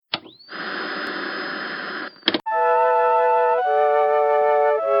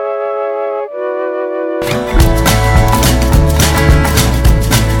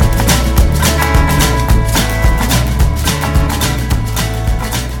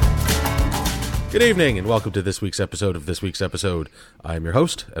Good evening, and welcome to this week's episode of This Week's Episode. I am your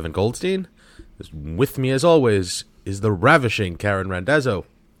host, Evan Goldstein. With me, as always, is the ravishing Karen Randazzo.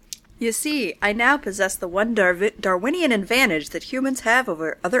 You see, I now possess the one Darwinian advantage that humans have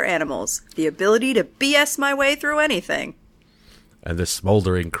over other animals, the ability to BS my way through anything. And the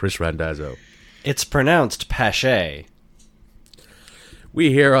smoldering Chris Randazzo. It's pronounced Pache.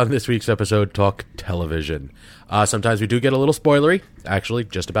 We here on this week's episode talk television. Sometimes we do get a little spoilery, actually,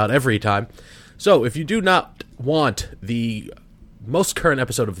 just about every time. So, if you do not want the most current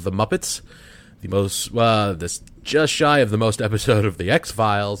episode of The Muppets, the most, this just shy of the most episode of The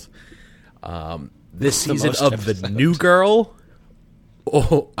X-Files, this season of The New Girl,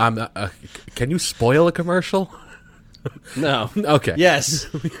 can you spoil a commercial? No. Okay. Yes.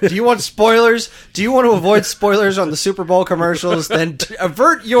 Do you want spoilers? Do you want to avoid spoilers on the Super Bowl commercials? Then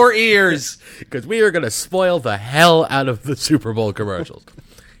avert your ears. Because we are going to spoil the hell out of the Super Bowl commercials.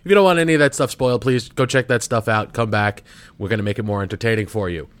 If you don't want any of that stuff spoiled, please go check that stuff out. Come back. We're going to make it more entertaining for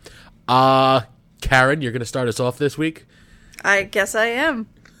you. Karen, you're going to start us off this week? I guess I am.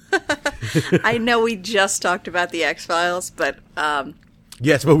 I know we just talked about the X-Files, but...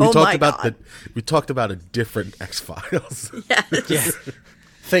 Yes, but we we talked about a different X-Files. Yes. Yeah.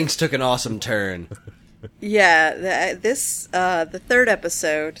 Things took an awesome turn. Yeah, the third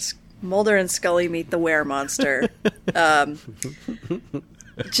episode, Mulder and Scully meet the Were-Monster,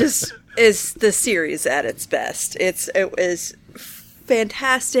 just is the series at its best. It was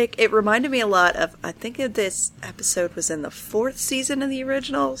fantastic. It reminded me a lot of, I think this episode was in the fourth season of the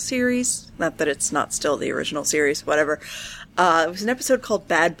original series. Not that it's not still the original series, whatever. It was an episode called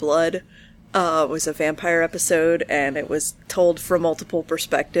Bad Blood. It was a vampire episode, and it was told from multiple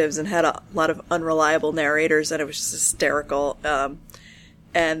perspectives and had a lot of unreliable narrators, and it was just hysterical.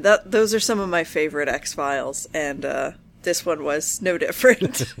 And those are some of my favorite X-Files, and this one was no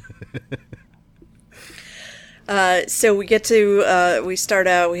different. So we start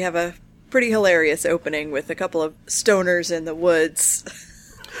out, we have a pretty hilarious opening with a couple of stoners in the woods.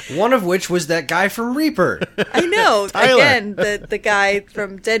 One of which was that guy from Reaper. I know. Tyler. Again, the guy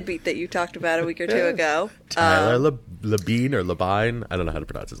from Deadbeat that you talked about a week or two ago. Tyler Labine or Labine. I don't know how to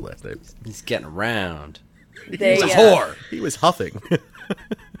pronounce his last name. He's getting around. He's a whore. He was huffing.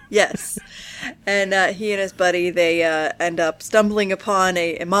 Yes. And he and his buddy, they end up stumbling upon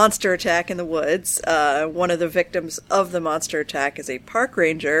a monster attack in the woods. One of the victims of the monster attack is a park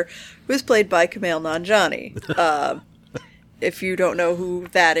ranger who's played by Kumail Nanjiani. If you don't know who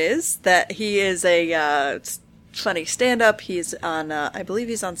that is, that he is a funny stand-up. He's on, I believe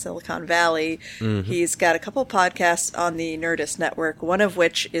he's on Silicon Valley. Mm-hmm. He's got a couple podcasts on the Nerdist Network, one of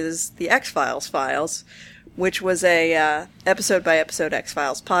which is the X-Files Files, which was a episode-by-episode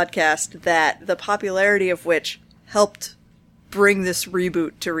X-Files podcast that the popularity of which helped bring this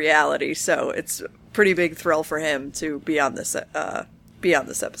reboot to reality. So it's a pretty big thrill for him to be on this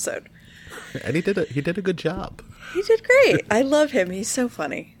episode. And he did a good job. He did great. I love him. He's so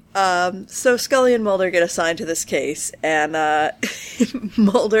funny. So Scully and Mulder get assigned to this case, and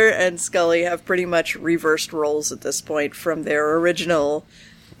Mulder and Scully have pretty much reversed roles at this point from their original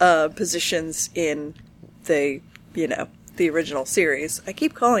positions in the original series. I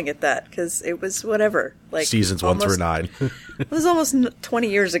keep calling it that because it was whatever. Like seasons 1 through 9. It was almost 20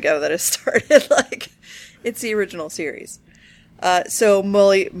 years ago that it started. Like, it's the original series. So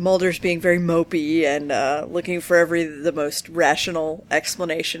Mulder's being very mopey and looking for the most rational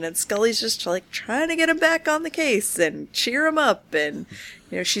explanation, and Scully's just like trying to get him back on the case and cheer him up, and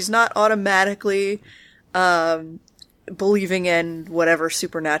she's not automatically believing in whatever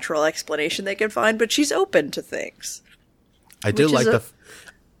supernatural explanation they can find, but she's open to things. I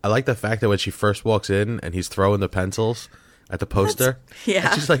like the fact that when she first walks in and he's throwing the pencils at the poster,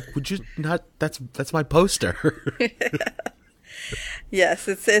 and she's like, "Would you not? That's my poster." Yes,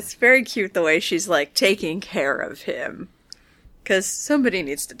 it's very cute the way she's like taking care of him, because somebody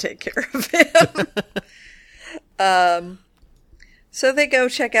needs to take care of him. So they go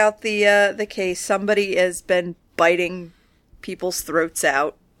check out the case. Somebody has been biting people's throats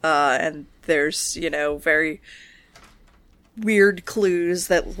out, and there's very weird clues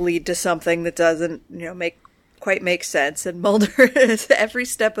that lead to something that doesn't quite make sense, and Mulder is every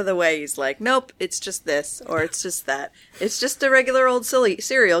step of the way he's like, nope, it's just this, or it's just that. It's just a regular old silly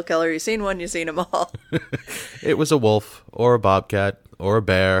serial killer. You've seen one, you've seen them all. It was a wolf, or a bobcat, or a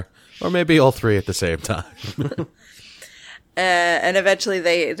bear, or maybe all three at the same time. And eventually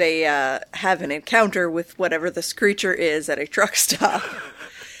they have an encounter with whatever this creature is at a truck stop,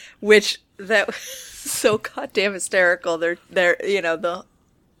 which that was so goddamn hysterical. They're the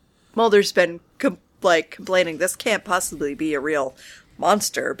Mulder's been complaining this can't possibly be a real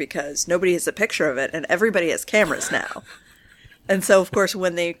monster because nobody has a picture of it and everybody has cameras now. And so, of course,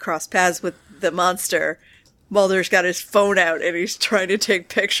 when they cross paths with the monster, Mulder's got his phone out and he's trying to take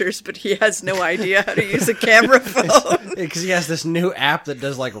pictures, but he has no idea how to use a camera phone. Because he has this new app that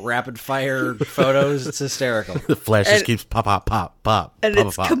does like rapid fire photos. It's hysterical. The flash just keeps pop, pop, pop, pop. And pop,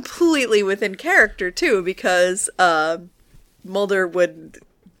 it's pop. completely within character, too, because Mulder would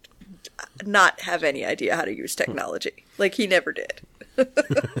not have any idea how to use technology. Like, he never did.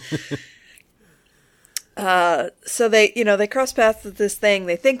 So they cross paths with this thing.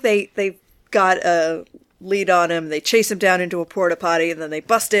 They think they've got a lead on him. They chase him down into a porta potty, and then they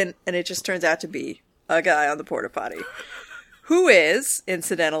bust in, and it just turns out to be a guy on the porta potty. Who is,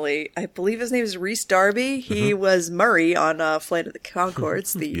 incidentally, I believe his name is Rhys Darby. He was Murray on Flight of the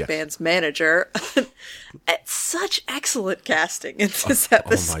Conchords, the Yes. band's manager. It's such excellent casting in this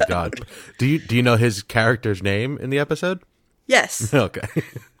episode. Oh my god! Do you know his character's name in the episode? Yes. Okay.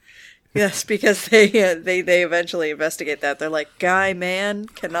 Yes, because they eventually investigate that. They're like, Guy Man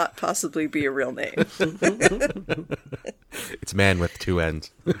cannot possibly be a real name. It's man with two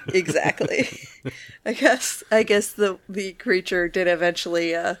N's. Exactly. I guess the creature did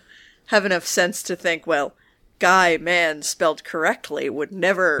eventually have enough sense to think, well, Guy Man spelled correctly would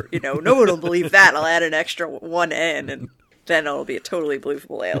never, no one will believe that. I'll add an extra one N, and then it'll be a totally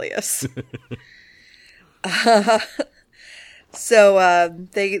believable alias. So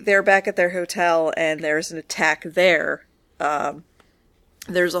they're back at their hotel, and there's an attack there.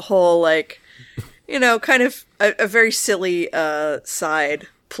 There's a whole, kind of a very silly side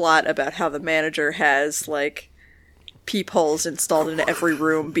plot about how the manager has, peepholes installed in every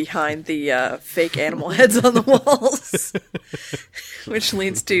room behind the fake animal heads on the walls. Which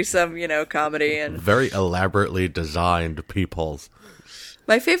leads to some, comedy. And Very elaborately designed peepholes.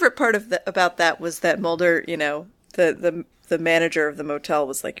 my favorite part about that was that Mulder, the manager of the motel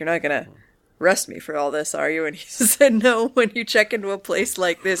was like, "You're not going to arrest me for all this, are you?" And he said, "No, when you check into a place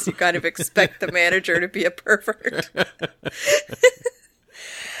like this, you kind of expect the manager to be a pervert."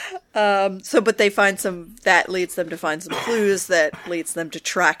 But they find that leads them to find some clues that leads them to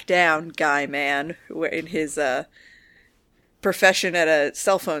track down Guy Man, who in his profession at a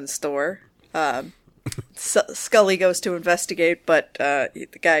cell phone store. Scully goes to investigate, but the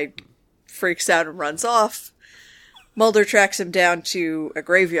guy freaks out and runs off. Mulder tracks him down to a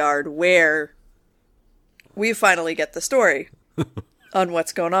graveyard where we finally get the story on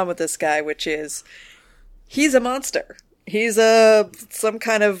what's going on with this guy, which is he's a monster. He's some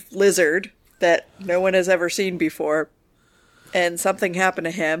kind of lizard that no one has ever seen before, and something happened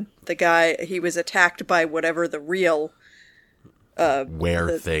to him. The guy, he was attacked by whatever the real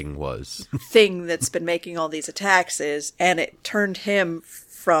thing was. thing that's been making all these attacks is, and it turned him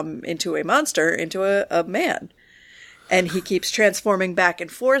into a monster into a man. And he keeps transforming back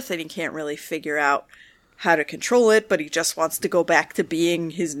and forth, and he can't really figure out how to control it, but he just wants to go back to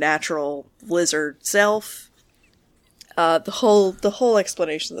being his natural lizard self. The whole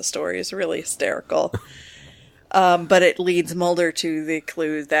explanation of the story is really hysterical. But it leads Mulder to the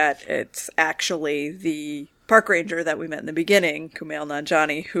clue that it's actually the park ranger that we met in the beginning, Kumail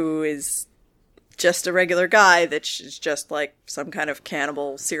Nanjiani, who is just a regular guy that's just like some kind of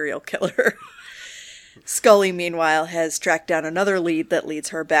cannibal serial killer. Scully, meanwhile, has tracked down another lead that leads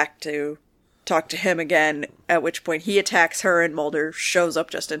her back to talk to him again, at which point he attacks her and Mulder shows up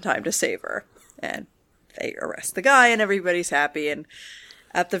just in time to save her. And they arrest the guy and everybody's happy. And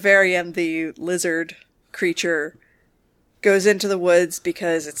at the very end, the lizard creature goes into the woods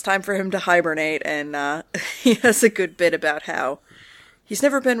because it's time for him to hibernate, and he has a good bit about how he's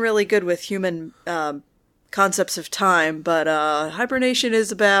never been really good with human concepts of time, but hibernation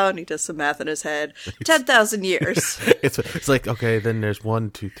is about, and he does some math in his head, 10,000 years. It's like, okay, then there's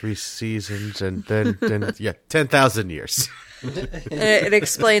 1, 2, 3 seasons, and then 10,000 years. It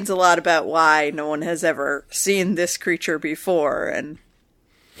explains a lot about why no one has ever seen this creature before, and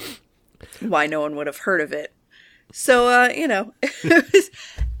why no one would have heard of it. So,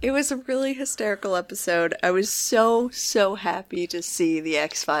 it was a really hysterical episode. I was so happy to see the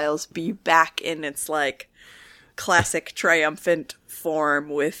X-Files be back in its, classic triumphant form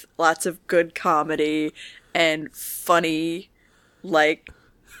with lots of good comedy and funny,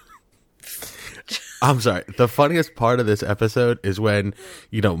 I'm sorry. The funniest part of this episode is when,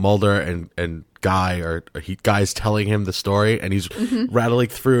 Mulder and Guy Guy's telling him the story, and he's rattling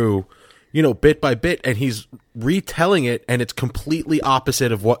through, bit by bit, and he's retelling it, and it's completely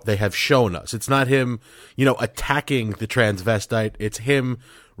opposite of what they have shown us. It's not him, attacking the transvestite. It's him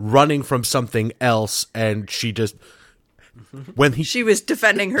running from something else, and she just... She was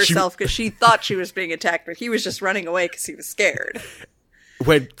defending herself because she thought she was being attacked, but he was just running away because he was scared.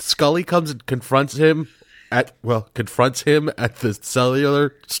 when Scully comes and confronts him at the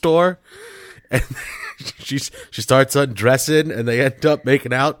cellular store, and she starts undressing, and they end up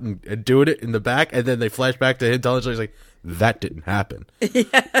making out and doing it in the back, and then they flash back to him telling her, he's like, that didn't happen.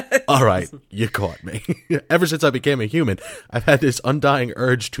 Yes. All right, you caught me. Ever since I became a human, I've had this undying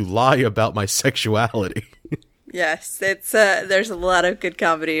urge to lie about my sexuality. Yes, it's there's a lot of good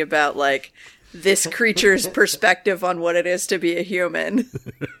comedy about like this creature's perspective on what it is to be a human.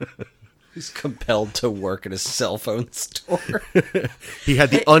 He's compelled to work at a cell phone store. He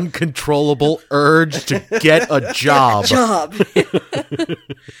had the uncontrollable urge to get a job. I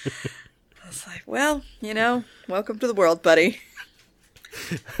was like, well, welcome to the world, buddy.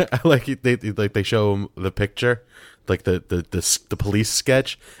 I like they show him the picture, like the police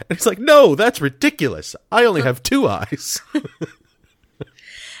sketch, and he's like, "No, that's ridiculous. I only have 2 eyes."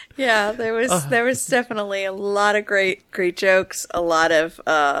 Yeah, there was definitely a lot of great jokes, a lot of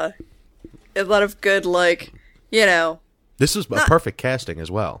good, like, This was a perfect casting as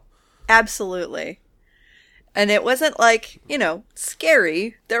well. Absolutely. And it wasn't like,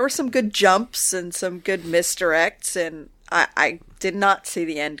 scary. There were some good jumps and some good misdirects, and I did not see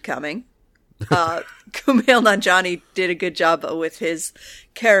the end coming. Kumail Nanjiani did a good job with his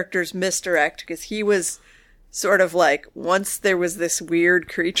character's misdirect, because he was sort of like, once there was this weird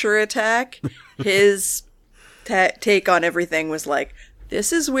creature attack, his take on everything was like,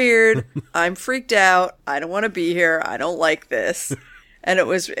 this is weird, I'm freaked out, I don't want to be here, I don't like this. And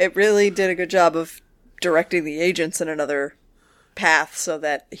it really did a good job of directing the agents in another path so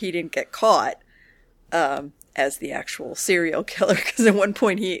that he didn't get caught as the actual serial killer. Because at one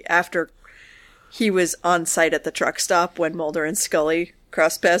point, after he was on site at the truck stop when Mulder and Scully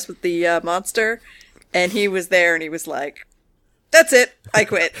crossed paths with the monster, and he was there, and he was like, "That's it, I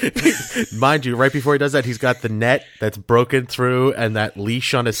quit." Mind you, right before he does that, he's got the net that's broken through and that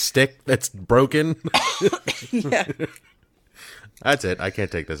leash on his stick that's broken. Yeah. That's it. I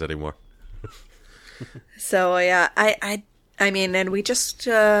can't take this anymore. So, yeah, I mean, and we just,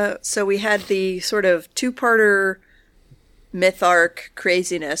 so we had the sort of 2-parter myth arc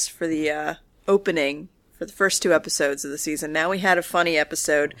craziness for the opening for the first 2 episodes of the season. Now we had a funny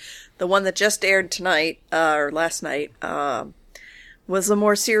episode. The one that just aired tonight, or last night, was a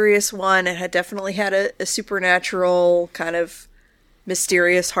more serious one. It had definitely had a supernatural, kind of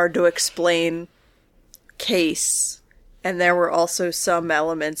mysterious, hard to explain case. And there were also some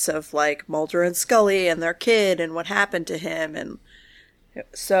elements of, like, Mulder and Scully and their kid and what happened to him. And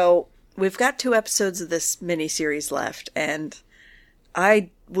so we've got 2 episodes of this miniseries left. And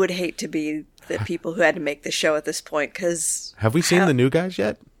I would hate to be the people who had to make the show at this point, because... Have we seen the new guys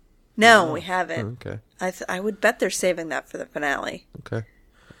yet? No, we haven't. Oh, okay. I would bet they're saving that for the finale. Okay.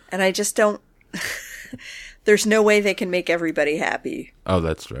 And I just don't... There's no way they can make everybody happy. Oh,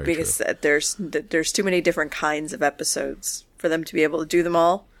 that's very true. Because there's too many different kinds of episodes for them to be able to do them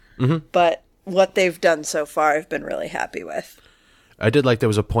all. Mm-hmm. But what they've done so far, I've been really happy with. I did like there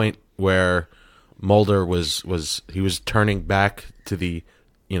was a point where Mulder was turning back to the,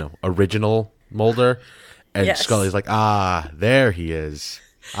 original Mulder, and yes. Scully's like, there he is.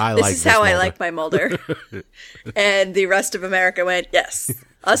 This is how Mulder. I like my Mulder. And the rest of America went, yes,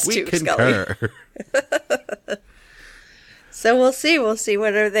 us too, Scully. So we'll see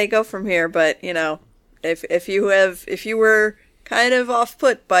where they go from here. But if you were kind of off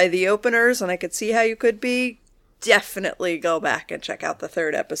put by the openers, and I could see how you could be, definitely go back and check out the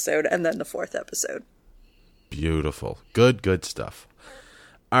 3rd episode and then the 4th episode. Beautiful, good stuff.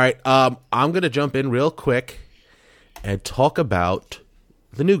 All right, I'm gonna jump in real quick and talk about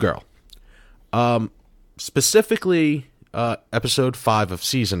the new girl, specifically episode 5 of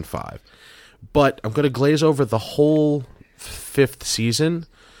season 5. But I'm going to glaze over the whole 5th season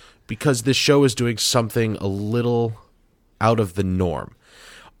because this show is doing something a little out of the norm.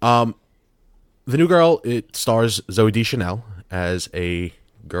 The new girl, it stars Zooey Deschanel as a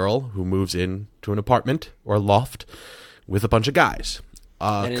girl who moves into an apartment or loft with a bunch of guys.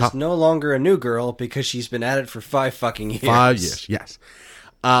 And is no longer a new girl because she's been at it for 5 fucking years. 5 years, yes.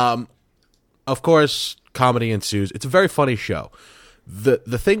 Of course, comedy ensues. It's a very funny show.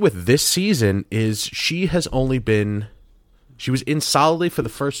 The thing with this season is she was in solidly for the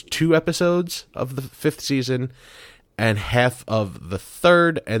first 2 episodes of the 5th season and half of the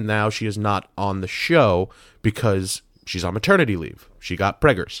 3rd, and now she is not on the show because she's on maternity leave. She got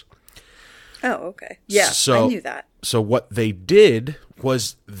preggers. Oh, okay. Yeah, I knew that. So what they did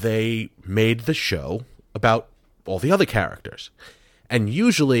was they made the show about all the other characters. And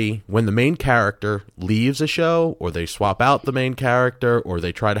usually when the main character leaves a show, or they swap out the main character, or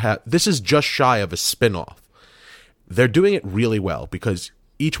they try to have... This is just shy of a spin-off. they're doing it really well because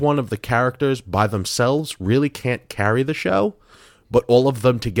each one of the characters by themselves really can't carry the show, but all of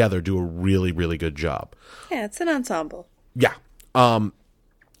them together do a really, really good job. Yeah, it's an ensemble. Yeah.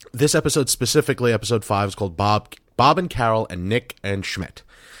 This episode specifically, episode 5, is called Bob and Carol and Nick and Schmidt.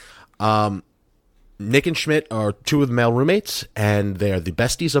 Nick and Schmidt are two of the male roommates, and they are the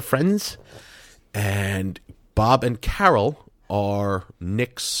besties of friends. And Bob and Carol are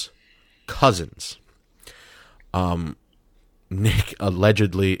Nick's cousins. Nick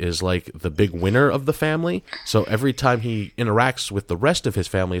allegedly is like the big winner of the family. So every time he interacts with the rest of his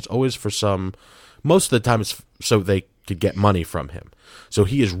family, it's always for most of the time it's so they could get money from him. So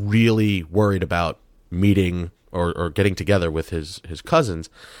he is really worried about meeting or getting together with his cousins.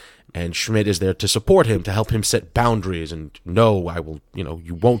 And Schmidt is there to support him, to help him set boundaries and no, I will,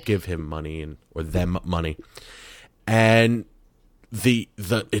 you won't give him money or them money. And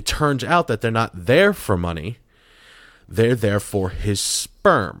it turns out that they're not there for money. They're there for his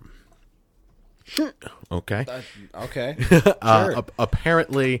sperm. Okay. Okay. Sure.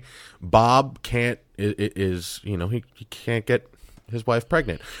 Apparently, Bob can't he can't get his wife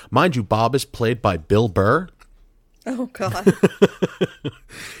pregnant. Mind you, Bob is played by Bill Burr. Oh God.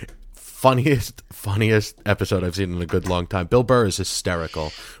 Funniest episode I've seen in a good long time. Bill Burr is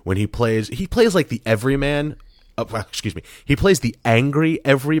hysterical when he plays like the everyman. He plays the angry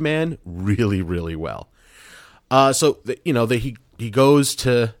everyman really, really well. He goes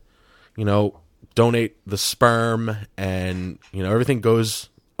to, donate the sperm and, everything goes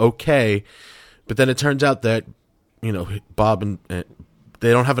okay. But then it turns out that, Bob and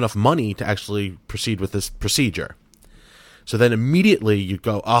they don't have enough money to actually proceed with this procedure. So then immediately you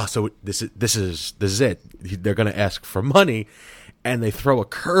go, so this is it. They're going to ask for money, and they throw a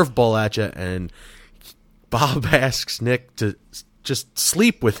curveball at you, and Bob asks Nick to just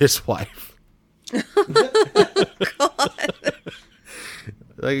sleep with his wife. God.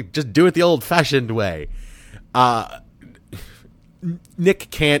 Like, just do it the old-fashioned way. Nick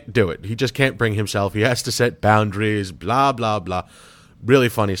can't do it. He just can't bring himself. He has to set boundaries, blah, blah, blah. Really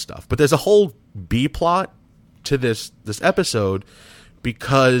funny stuff. But there's a whole B-plot to this episode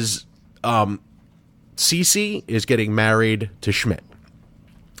because Cece is getting married to Schmidt.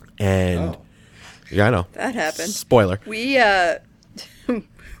 And yeah, I know. That happened. Spoiler. We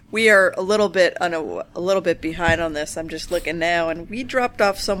are a little bit behind on this. I'm just looking now, and we dropped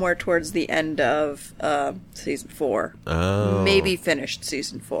off somewhere towards the end of season 4. Oh. Maybe finished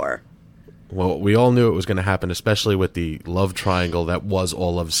season 4. Well, we all knew it was going to happen, especially with the love triangle that was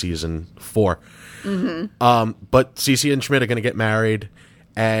all of season 4. Mm-hmm. But Cece and Schmidt are going to get married,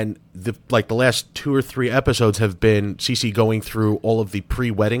 and the last 2 or 3 episodes have been Cece going through all of the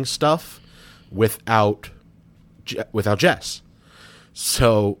pre-wedding stuff without Jess.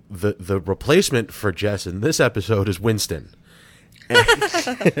 So the replacement for Jess in this episode is Winston. That's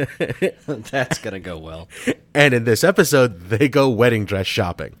going to go well. And in this episode, they go wedding dress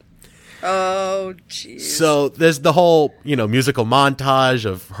shopping. Oh, jeez. So there's the whole, musical montage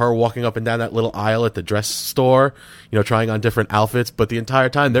of her walking up and down that little aisle at the dress store, trying on different outfits. But the entire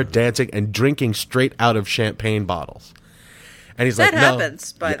time, they're dancing and drinking straight out of champagne bottles. And he's like, no. That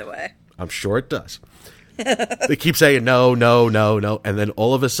happens, by the way. I'm sure it does. They keep saying no, no, no, no. And then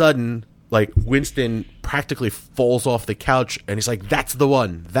all of a sudden, Winston practically falls off the couch. And he's like, that's the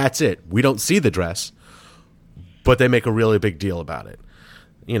one. That's it. We don't see the dress. But they make a really big deal about it.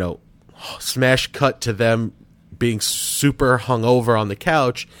 Smash cut to them being super hungover on the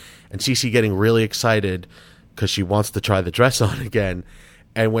couch, and Cece getting really excited because she wants to try the dress on again.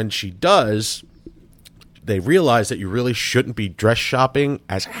 And when she does, they realize that you really shouldn't be dress shopping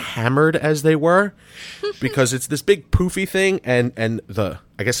as hammered as they were, because it's this big poofy thing, and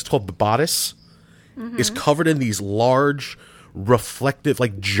I guess it's called the bodice, is covered in these large, reflective,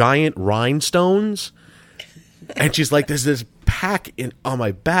 giant rhinestones. And she's like, there's this pack on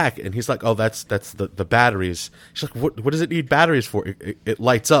my back, and he's like, oh, that's the batteries. She's like, what does it need batteries for? It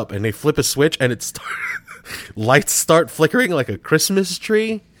lights up, and they flip a switch, and lights start flickering like a Christmas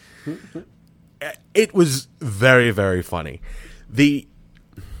tree. It was very, very funny. The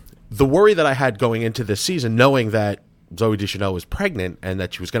worry that I had going into this season, knowing that Zooey Deschanel was pregnant and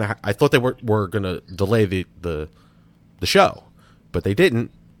that she was gonna, I thought they were gonna delay the show, but they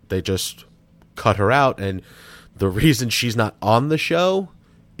didn't. They just cut her out, and the reason she's not on the show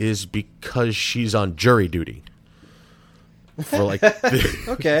is because she's on jury duty for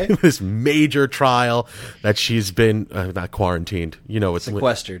this major trial that she's been not quarantined, it's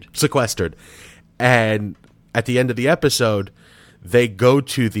sequestered. And at the end of the episode, they go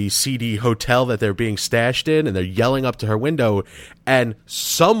to the seedy hotel that they're being stashed in, and they're yelling up to her window, and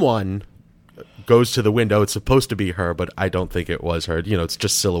someone goes to the window. It's supposed to be her, but I don't think it was her. You know, it's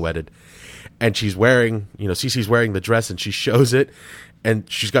just silhouetted. And she's wearing, you know, Cece's wearing the dress, and she shows it, and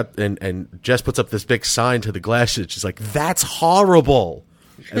she's got, and Jess puts up this big sign to the glass, and she's like, "That's horrible,"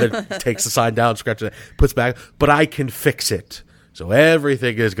 and then takes the sign down, scratches it, puts back, "But I can fix it, so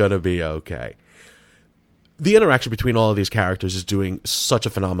everything is going to be okay." The interaction between all of these characters is doing such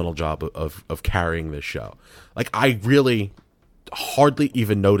a phenomenal job of carrying this show. Like, I really hardly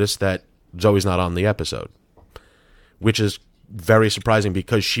even noticed that Zoe's not on the episode, which is very surprising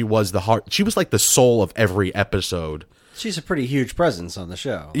because she was she was like the soul of every episode. She's a pretty huge presence on the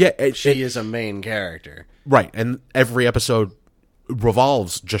show. Yeah, she is a main character. Right, and every episode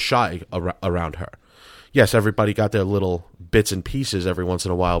revolves just shy around her. Yes, everybody got their little bits and pieces every once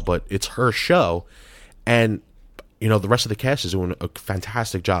in a while, but it's her show, and you know the rest of the cast is doing a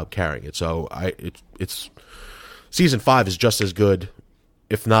fantastic job carrying it. So it's season 5 is just as good,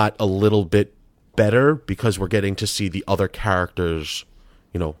 if not a little bit better, because we're getting to see the other characters,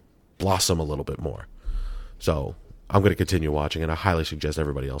 you know, blossom a little bit more. So I'm going to continue watching, and I highly suggest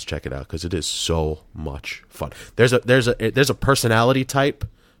everybody else check it out because it is so much fun. There's a personality type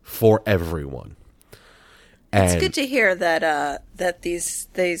for everyone. And it's good to hear that that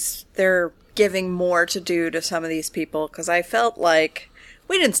they're giving more to do to some of these people, because I felt like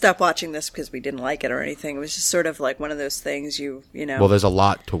we didn't stop watching this because we didn't like it or anything. It was just sort of like one of those things you know. Well, there's a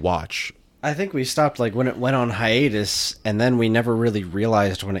lot to watch. I think we stopped like when it went on hiatus, and then we never really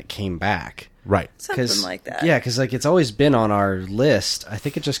realized when it came back. Right. Something like that. Yeah, because like it's always been on our list. I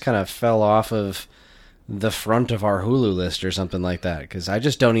think it just kind of fell off of the front of our Hulu list or something like that. Because I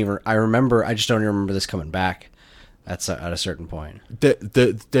just don't even remember this coming back at a certain point.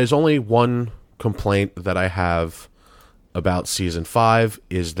 There's only one complaint that I have about season 5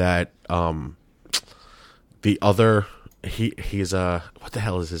 is that the other he's what the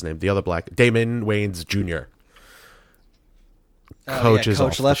hell is his name? The other black Damon Wayans Jr.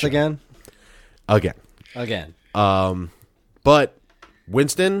 Coach left again. But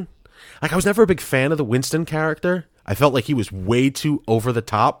Winston, like, I was never a big fan of the Winston character. I felt like he was way too over the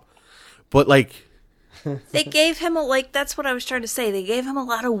top. But like, they gave him that's what I was trying to say. They gave him a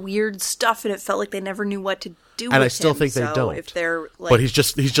lot of weird stuff, and it felt like they never knew what to do with him. And I still think they don't. If they're like, but he's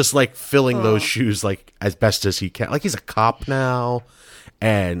just like filling those shoes like as best as he can. Like, he's a cop now,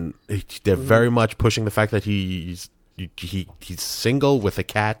 and they're very much pushing the fact that he's single with a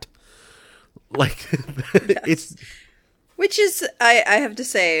cat. Like, it's, which is, I have to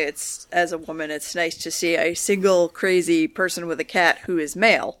say, it's, as a woman, it's nice to see a single crazy person with a cat who is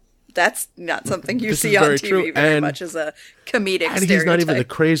male. That's not something you see on TV very much as a comedic stereotype. And he's not even the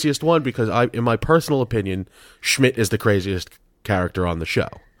craziest one, because in my personal opinion, Schmidt is the craziest character on the show.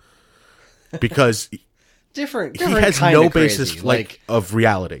 Because different he has no basis of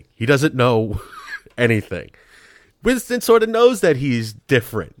reality. He doesn't know anything. Winston sort of knows that he's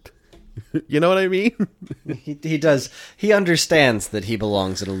different. You know what I mean? He does. He understands that he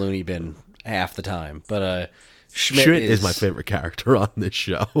belongs in a loony bin half the time. But Schmidt is my favorite character on this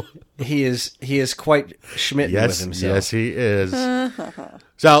show. He is quite Schmidt with himself. Yes, he is.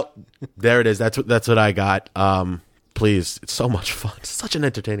 So there it is. That's what I got. Please, it's so much fun. It's such an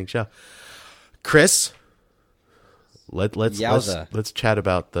entertaining show. Chris, let's chat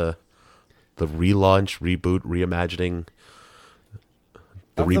about the relaunch, reboot, reimagining.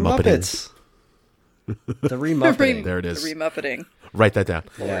 The Muppets. The remuppeting. There it is. The remuppeting. Write that down.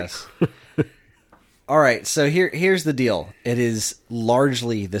 Yes. All right, so here's the deal. It is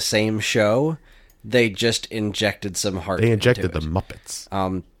largely the same show. They just injected some heart. They injected into the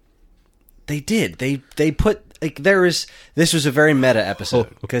Muppets. They did. They put this was a very meta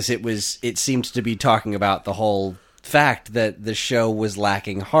episode because it seemed to be talking about the whole fact that the show was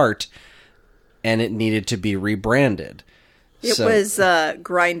lacking heart and it needed to be rebranded. It was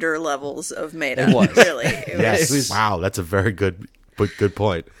grinder levels of meta. It was. Really. Yes. Wow, that's a very good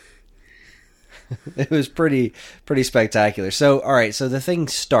point. It was pretty spectacular. So, all right, so the thing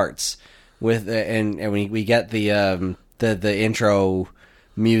starts with and we get the intro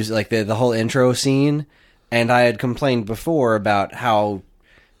music, like the whole intro scene, and I had complained before about how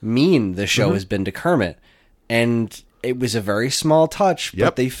mean the show has been to Kermit, and it was a very small touch,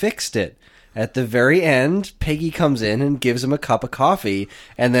 but they fixed it. At the very end, Piggy comes in and gives him a cup of coffee,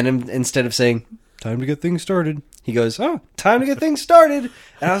 and then instead of saying, "Time to get things started," he goes, "Oh, time to get things started."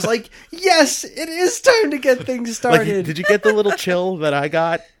 And I was like, yes, it is time to get things started. Like, did you get the little chill that I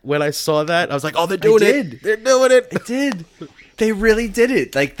got when I saw that? I was like, oh, they're doing it. They're doing it. I did. They really did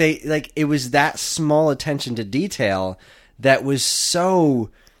it. It was that small attention to detail that was so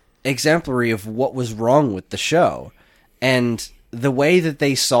exemplary of what was wrong with the show. And the way that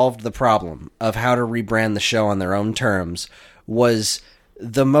they solved the problem of how to rebrand the show on their own terms was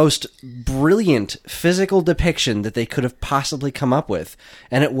the most brilliant physical depiction that they could have possibly come up with.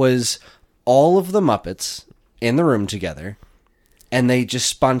 And it was all of the Muppets in the room together, and they just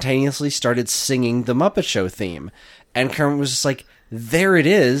spontaneously started singing the Muppet Show theme. And Kermit was just like, there it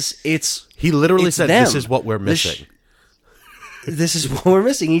is. He literally it's said, them. this is what we're missing. This is what we're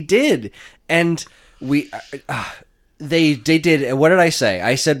missing. He did. And they did. What did I say?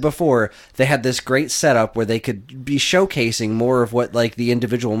 I said before they had this great setup where they could be showcasing more of what like the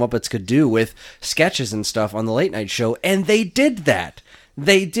individual Muppets could do with sketches and stuff on the late night show, and they did that.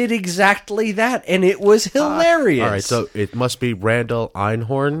 They did exactly that, and it was hilarious. All right, so it must be Randall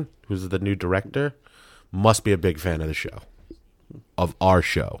Einhorn, who's the new director, must be a big fan of the show, of our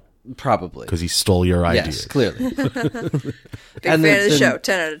show. Probably. Because he stole your idea. Yes, clearly. Big fan of the show,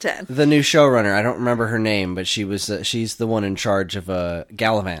 10 out of 10. The new showrunner, I don't remember her name, but she's the one in charge of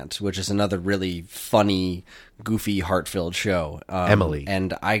Gallivant, which is another really funny, goofy, heart-filled show. Emily.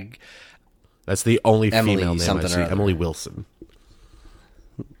 And That's the only Emily female name I something see. or other. Emily Wilson.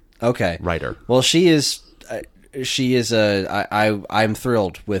 Okay. Writer. Well, I'm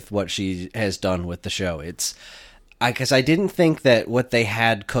thrilled with what she has done with the show. Because I didn't think that what they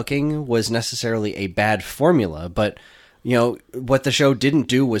had cooking was necessarily a bad formula, but you know what the show didn't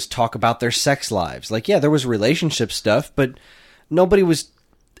do was talk about their sex lives. Like, yeah, there was relationship stuff, but nobody was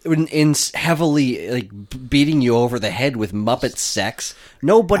in heavily like beating you over the head with Muppet sex.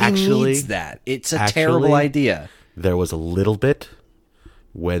 Nobody needs that. It's a terrible idea. There was a little bit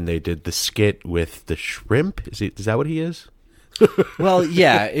when they did the skit with the shrimp. Is that what he is? Well,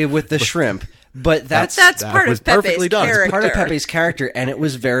 yeah, with the shrimp. But that's part of Pepe's character. It's part of Pepe's character, and it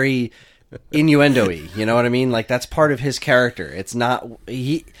was very innuendo-y. You know what I mean? Like, that's part of his character. It's not...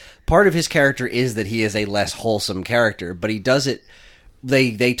 Part of his character is that he is a less wholesome character, but he does it...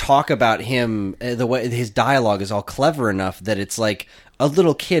 They talk about him... The way his dialogue is all clever enough that it's like a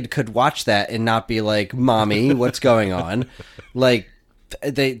little kid could watch that and not be like, Mommy, what's going on? Like,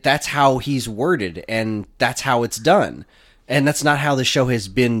 that's how he's worded, and that's how it's done. And that's not how the show has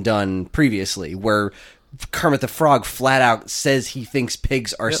been done previously, where Kermit the Frog flat out says he thinks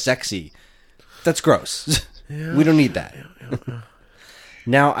pigs are sexy. That's gross. Yeah. We don't need that.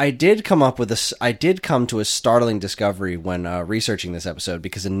 Now, I did come to a startling discovery when researching this episode,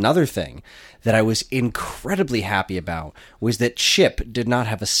 because another thing that I was incredibly happy about was that Chip did not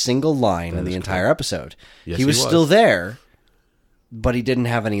have a single line in the entire episode. Yes, he was still there, but he didn't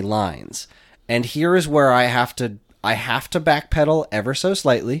have any lines. And here is where I have to backpedal ever so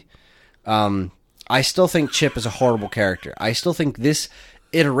slightly. I still think Chip is a horrible character. I still think this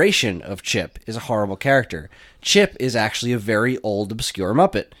iteration of Chip is a horrible character. Chip is actually a very old, obscure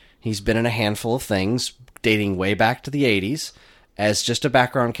Muppet. He's been in a handful of things, dating way back to the 80s, as just a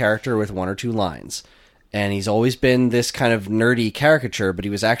background character with one or two lines. And he's always been this kind of nerdy caricature, but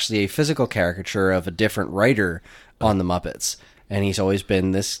he was actually a physical caricature of a different writer on the Muppets. And he's always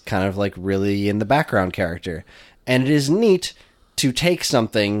been this kind of like really in the background character. And it is neat to take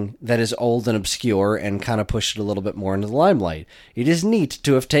something that is old and obscure and kind of push it a little bit more into the limelight. It is neat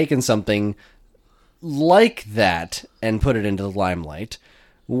to have taken something like that and put it into the limelight.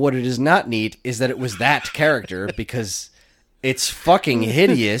 What it is not neat is that it was that character, because it's fucking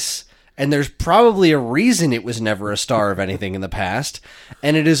hideous, and there's probably a reason it was never a star of anything in the past.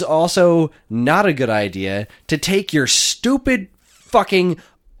 And it is also not a good idea to take your stupid, fucking,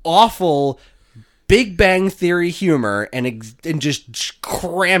 awful Big Bang Theory humor and just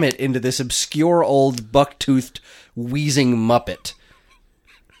cram it into this obscure old buck-toothed wheezing Muppet.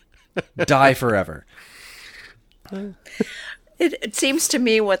 Die forever. It seems to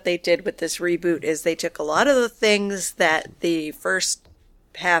me what they did with this reboot is they took a lot of the things that the first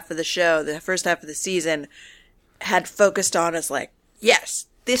half of the show, the first half of the season, had focused on as like, yes,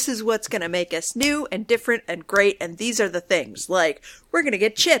 this is what's going to make us new and different and great, and these are the things. Like, we're going to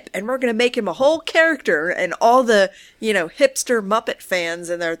get Chip, and we're going to make him a whole character, and all the, hipster Muppet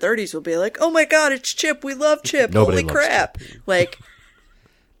fans in their 30s will be like, oh my god, it's Chip, we love Chip, holy crap. Like...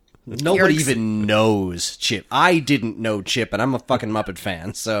 Nobody even knows Chip. I didn't know Chip, and I'm a fucking Muppet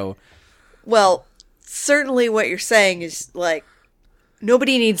fan, so... Well, certainly what you're saying is, like,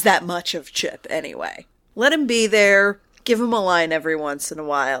 nobody needs that much of Chip anyway. Let him be there, give him a line every once in a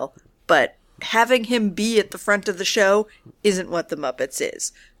while, but having him be at the front of the show isn't what the Muppets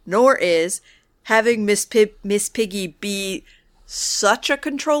is. Nor is having Miss Piggy be such a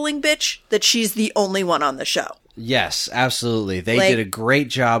controlling bitch that she's the only one on the show. Yes, absolutely. They did a great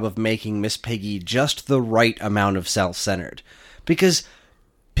job of making Miss Piggy just the right amount of self-centered. Because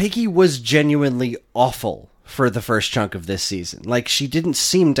Piggy was genuinely awful for the first chunk of this season. Like, she didn't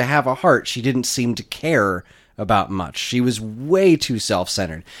seem to have a heart. She didn't seem to care about much. She was way too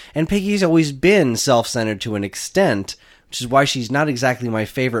self-centered. And Piggy's always been self-centered to an extent, which is why she's not exactly my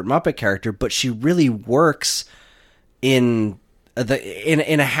favorite Muppet character, but she really works in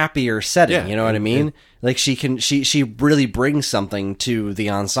a happier setting. Yeah, you know what I mean? Like, she really brings something to the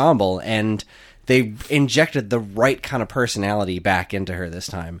ensemble, and they injected the right kind of personality back into her this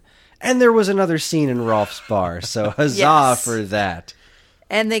time. And there was another scene in Rolf's bar, so huzzah Yes. for that.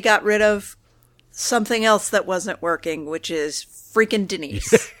 And they got rid of something else that wasn't working, which is freaking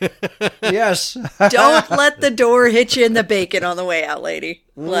Denise. Yes. Don't let the door hit you in the bacon on the way out, lady.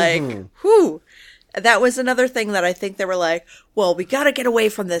 Like, whew. That was another thing that I think they were like, well, we gotta get away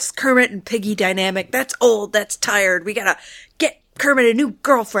from this Kermit and Piggy dynamic. That's old. That's tired. We gotta get Kermit a new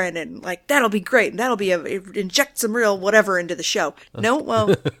girlfriend, and like, that'll be great. And that'll be inject some real whatever into the show. No,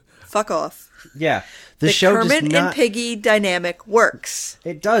 well, fuck off. Yeah. The show Kermit does not, and Piggy dynamic works.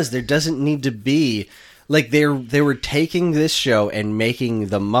 It does. There doesn't need to be, like, they were taking this show and making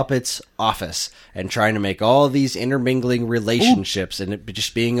the Muppets Office and trying to make all these intermingling relationships and it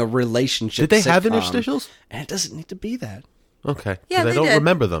just being a relationship. Did they have sitcom. interstitials? And it doesn't need to be that. Okay. Yeah, 'Cause I they don't did.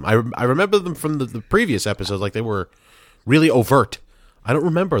 remember them. I remember them from the previous episodes, like they were really overt. I don't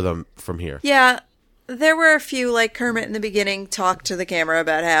remember them from here. Yeah, there were a few, like Kermit in the beginning talked to the camera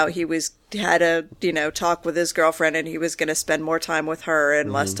about how he had a, talk with his girlfriend and he was going to spend more time with her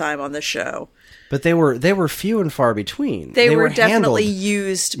and less time on the show. But they were few and far between. They were definitely handled,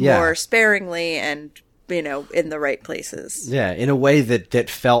 used Yeah. more sparingly and, in the right places. yeah, in a way that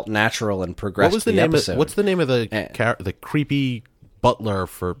felt natural and progressed. What was the name? episode. What's the name of the creepy butler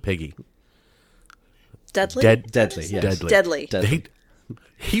for Piggy? Deadly? Deadly? Yes. Deadly. Deadly.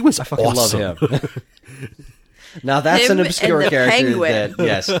 He was I fucking awesome. love him. Now that's Him an obscure and the character. penguin.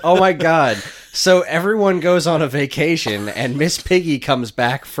 Yes. Oh my god. So everyone goes on a vacation, and Miss Piggy comes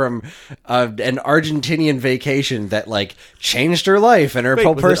back from an Argentinian vacation that like changed her life and her Wait,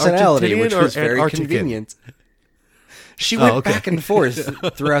 whole was it personality, Argentinian which or was very Antarctican? convenient. She went okay. back and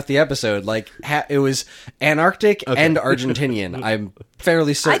forth throughout the episode. Like it was Antarctic and Argentinian. I'm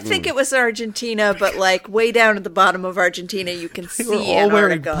fairly I certain. think it was Argentina, but like way down at the bottom of Argentina, you can see They were all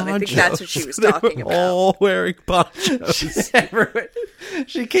wearing Antarctica. And I think ponchos. that's what she was They talking were about. all wearing ponchos.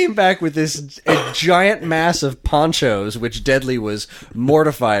 She came back with this a giant mass of ponchos, which Deadly was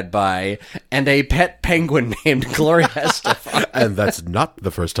mortified by, and a pet penguin named Gloria Estefan. And that's not the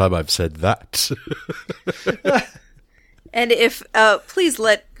first time I've said that. And if, please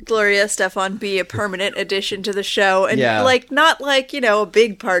let Gloria Estefan be a permanent addition to the show. And, Yeah. not a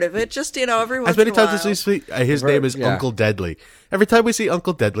big part of it. Just, every once As many in a while. times as we see, his name is Yeah. Uncle Deadly. Every time we see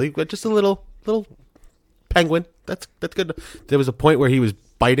Uncle Deadly, just a little penguin. That's good. There was a point where he was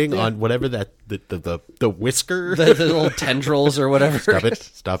biting on whatever the whisker. The little tendrils or whatever.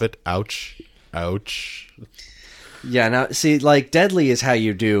 Stop it. Ouch. Yeah, now, see, like, Deadly is how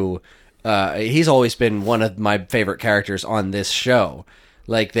you do... he's always been one of my favorite characters on this show.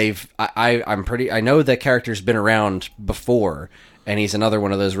 Like, I know that character's been around before, and he's another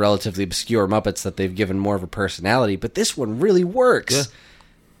one of those relatively obscure Muppets that they've given more of a personality, but this one really works. Yeah.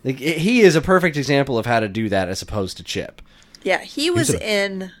 Like, he is a perfect example of how to do that as opposed to Chip. Yeah, he was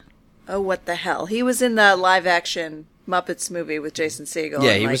in... Oh, what the hell? He was in the live-action Muppets movie with Jason Segel.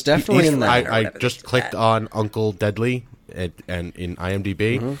 Yeah, and, he was definitely in that. or I whatever just they did clicked that. on Uncle Deadly and in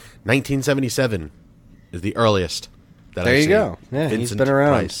IMDb. 1977 is the earliest that There I've you seen. go. Yeah, he's Vincent been around.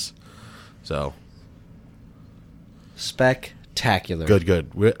 Price. So Spectacular.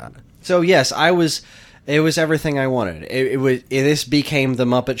 good. So yes, it was everything I wanted. This became the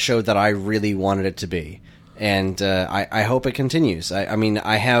Muppet Show that I really wanted it to be, and I hope it continues. I mean,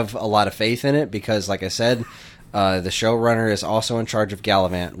 I have a lot of faith in it because, like I said, the showrunner is also in charge of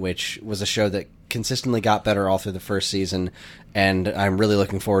Gallivant, which was a show that consistently got better all through the first season, and I'm really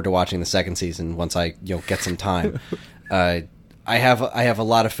looking forward to watching the second season once I get some time. I have a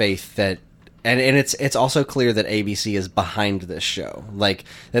lot of faith that. And it's also clear that ABC is behind this show, like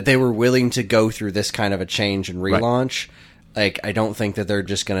that they were willing to go through this kind of a change and relaunch. Right. Like, I don't think that they're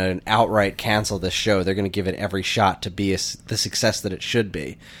just going to outright cancel this show. They're going to give it every shot to be the success that it should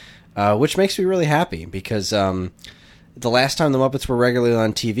be, which makes me really happy because the last time the Muppets were regularly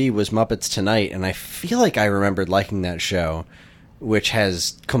on TV was Muppets Tonight, and I feel like I remembered liking that show, which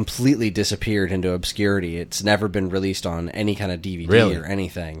has completely disappeared into obscurity. It's never been released on any kind of DVD Really? or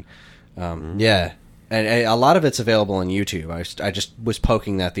anything. Yeah, And a lot of it's available on YouTube. I just was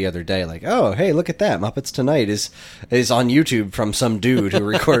poking that the other day, like, oh, hey, look at that. Muppets Tonight is on YouTube from some dude who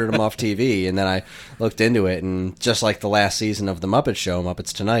recorded them off TV. And then I looked into it, and just like the last season of The Muppet Show,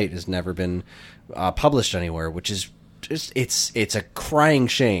 Muppets Tonight has never been published anywhere, which is just, it's a crying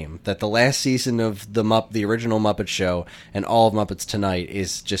shame that the last season of the original Muppet Show and all of Muppets Tonight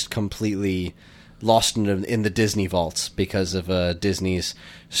is just completely lost in the Disney vaults because of Disney's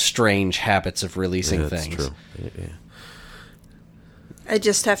strange habits of releasing things. That's true. Yeah. I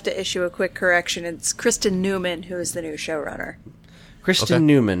just have to issue a quick correction. It's Kristen Newman who is the new showrunner. Kristen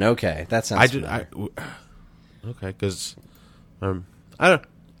Newman. Okay, that sounds. Okay, because I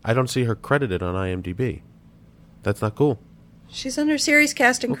don't see her credited on IMDb. That's not cool. She's under series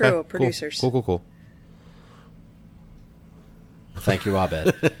cast and crew of producers. Cool. Thank you,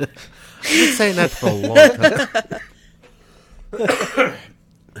 Abed. I've been saying that for a long time.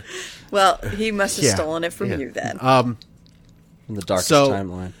 Well, he must have stolen it from you then. From the darkest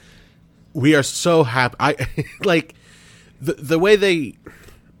timeline. We are so happy. I like the way they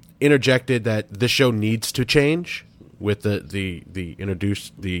interjected that this show needs to change with the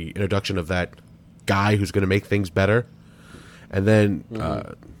introduction of that guy who's going to make things better, and then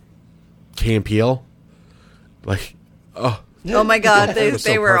Key and Peele, like, oh my God, they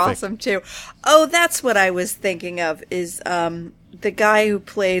so were perfect. awesome too. Oh, that's what I was thinking of. Is the guy who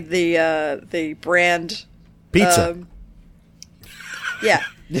played the brand pizza. Yeah,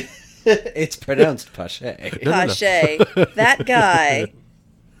 It's pronounced Pache. Pache. That guy.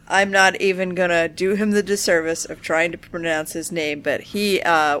 I'm not even going to do him the disservice of trying to pronounce his name, but he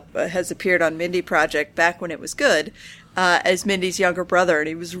has appeared on Mindy Project back when it was good as Mindy's younger brother, and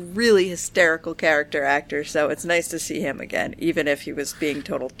he was really hysterical character actor, so it's nice to see him again, even if he was being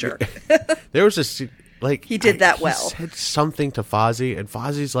total jerk. There was this, like... He did that well. He said something to Fozzie, and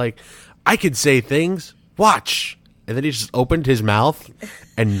Fozzie's like, I could say things. Watch. And then he just opened his mouth,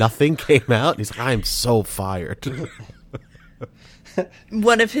 and nothing came out. And he's like, I'm so fired.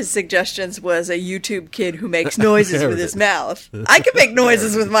 One of his suggestions was a YouTube kid who makes noises with his mouth. I can make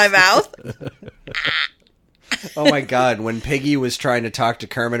noises with my mouth. Oh my God, when Piggy was trying to talk to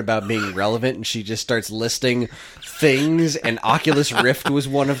Kermit about being relevant and she just starts listing things and Oculus Rift was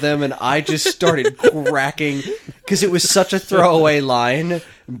one of them, and I just started cracking because it was such a throwaway line,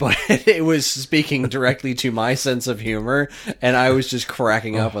 but it was speaking directly to my sense of humor, and I was just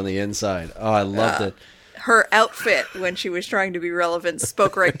cracking up on the inside. Oh, I loved it. Her outfit when she was trying to be relevant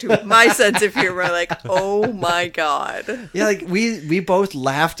spoke right to my sense of humor. Like, oh my God. Yeah, like we both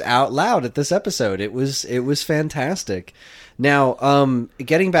laughed out loud at this episode. It was fantastic. Now,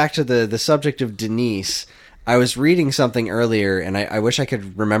 getting back to the subject of Denise, I was reading something earlier, and I wish I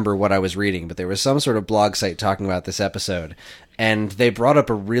could remember what I was reading, but there was some sort of blog site talking about this episode, and they brought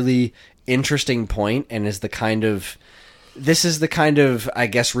up a really interesting point, and this is the kind of, I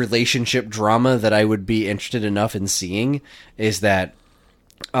guess, relationship drama that I would be interested enough in seeing, is that,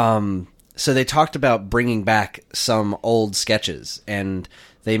 so they talked about bringing back some old sketches, and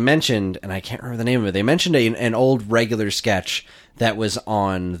they mentioned, and I can't remember the name of it, they mentioned an old regular sketch that was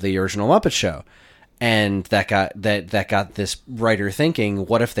on the original Muppet Show, and that got this writer thinking,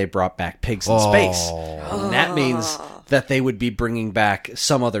 what if they brought back pigs in space? And that means that they would be bringing back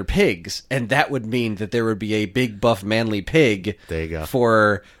some other pigs, and that would mean that there would be a big, buff, manly pig There you go.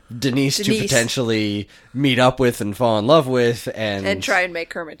 for Denise to potentially meet up with and fall in love with, and try and make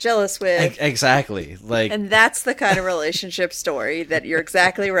Kermit jealous with. Exactly. Like, And that's the kind of relationship story that you're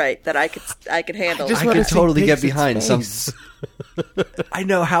exactly right, that I could handle. I could totally get behind some. I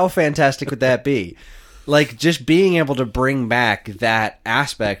know, how fantastic would that be? Like, just being able to bring back that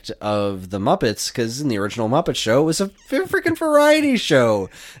aspect of the Muppets, because in the original Muppet Show, it was a freaking variety show.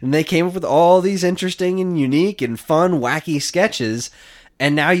 And they came up with all these interesting and unique and fun, wacky sketches.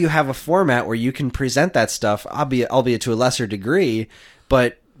 And now you have a format where you can present that stuff, albeit to a lesser degree,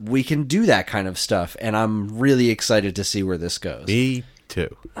 but we can do that kind of stuff. And I'm really excited to see where this goes. Me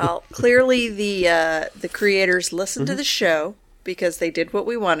too. Well, clearly the creators listened to the show because they did what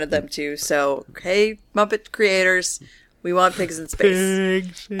we wanted them to. So, hey, Muppet creators, we want pigs in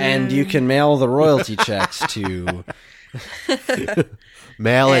space. And you can mail the royalty checks to...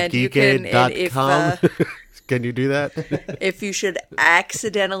 Mail at And you can- and geekade.com. Can you do that? If you should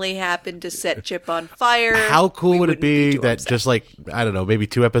accidentally happen to set Chip on fire, How cool we would it wouldn't be be too that upset. just like, I don't know, maybe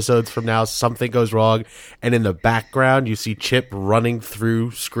 2 episodes from now, something goes wrong, and in the background you see Chip running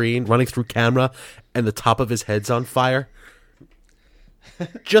through camera, and the top of his head's on fire?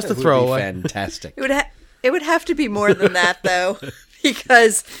 Just a It would be throwaway. fantastic. It would have to be more than that, though,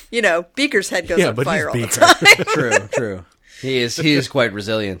 because, Beaker's head goes on but fire all he's the Beaker. time. True. He is quite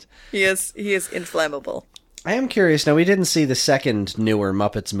resilient. He is inflammable. I am curious. Now, we didn't see the second newer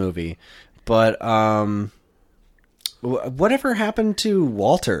Muppets movie, but whatever happened to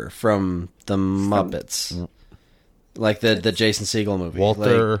Walter from the Muppets? Like the Jason Segel movie.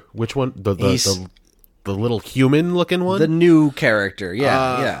 Walter, like, which one? The little human-looking one? The new character,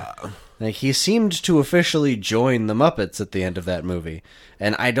 yeah. Like, he seemed to officially join the Muppets at the end of that movie.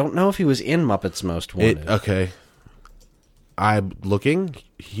 And I don't know if he was in Muppets Most Wanted. Okay. I'm looking.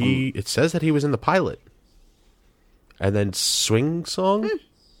 It says that he was in the pilot. And then Swing Song?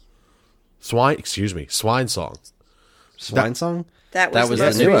 Swine Song. Swine Song? That was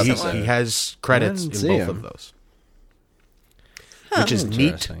the new episode. He has credits in both of those. Which is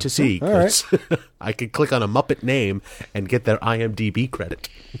neat to see. 'Cause I could click on a Muppet name and get their IMDb credit.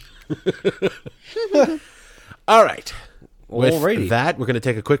 All right. With Alrighty. that, we're going to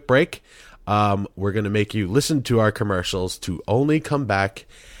take a quick break. We're going to make you listen to our commercials to only come back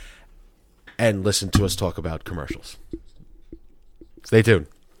and listen to us talk about commercials. Stay tuned.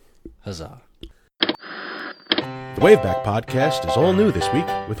 Huzzah. The Waveback Podcast is all new this week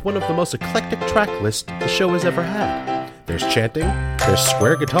with one of the most eclectic track lists the show has ever had. There's chanting, there's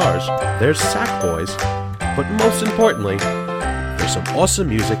square guitars, there's sack boys, but most importantly, there's some awesome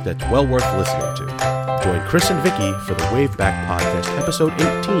music that's well worth listening to. Join Chris and Vicky for the Waveback Podcast, episode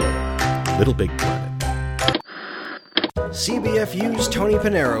 18, Little Big Planet. CBFU's Tony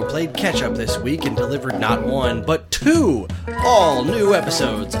Panero played catch-up this week and delivered not one, but two all-new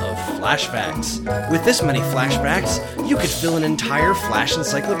episodes of Flashbacks. With this many flashbacks, you could fill an entire Flash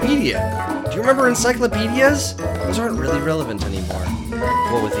encyclopedia. Do you remember encyclopedias? Those aren't really relevant anymore.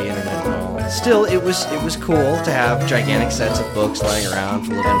 What with the internet and all. Still, it was cool to have gigantic sets of books lying around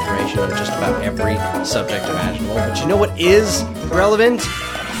full of information on just about every subject imaginable. But you know what is relevant?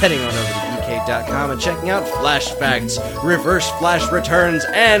 Heading on over to geekade.com and checking out Flashbacks, Reverse Flash Returns,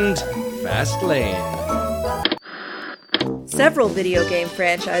 and Fast Lane. Several video game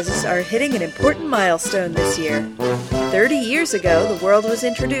franchises are hitting an important milestone this year. 30 years ago, the world was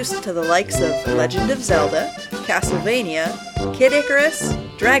introduced to the likes of Legend of Zelda, Castlevania, Kid Icarus,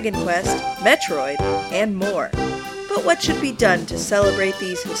 Dragon Quest, Metroid, and more. But what should be done to celebrate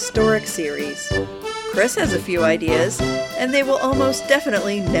these historic series? Chris has a few ideas, and they will almost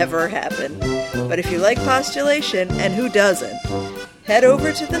definitely never happen. But if you like postulation, and who doesn't, head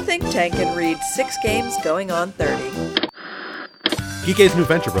over to the Think Tank and read 6 Games Going on 30. Geekade's New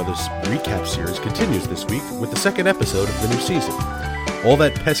Venture Brothers recap series continues this week with the second episode of the new season. All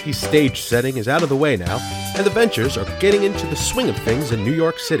that pesky stage setting is out of the way now, and the Ventures are getting into the swing of things in New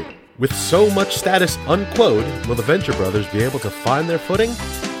York City. With so much status unquoted, will the Venture Brothers be able to find their footing?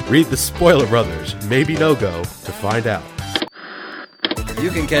 Read the Spoiler Brothers, Maybe No Go, to find out. You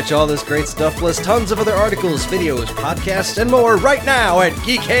can catch all this great stuff plus tons of other articles, videos, podcasts, and more right now at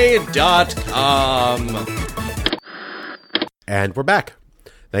geekade.com. And we're back.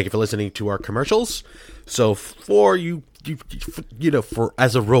 Thank you for listening to our commercials. So for you know, for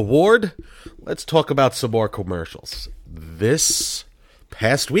as a reward, let's talk about some more commercials. This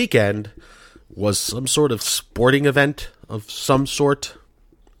past weekend was some sort of sporting event of some sort.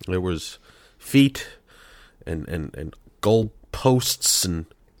 There was feet and goal posts and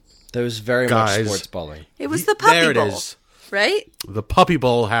There was very guys. much sports bowling. It was the Puppy There it Bowl, is. right? The Puppy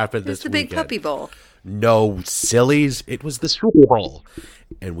Bowl happened It's this the big weekend. Puppy Bowl. No, sillies. It was the Super Bowl.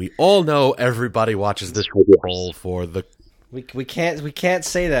 And we all know everybody watches the Super Bowl for the... We can't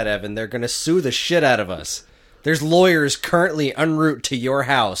say that, Evan. They're going to sue the shit out of us. There's lawyers currently en route to your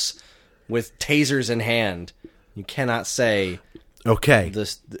house with tasers in hand. You cannot say Okay. the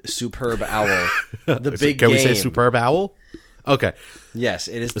superb owl. The big Can game. we say Superb Owl? Okay. Yes,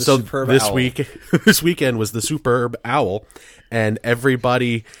 it is the So superb this owl. this weekend was the Superb Owl, and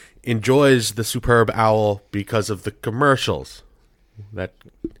everybody enjoys the Superb Owl because of the commercials.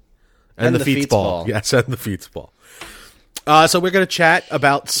 And the Feets Ball. Yes, and the Feets Ball. So we're going to chat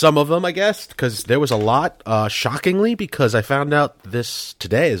about some of them, I guess, because there was a lot. Shockingly, because I found out this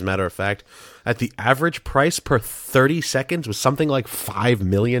today, as a matter of fact, that the average price per 30 seconds was something like $5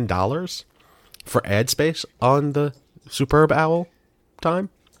 million for ad space on the Superb Owl time.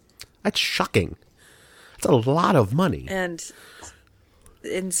 That's shocking. That's a lot of money. And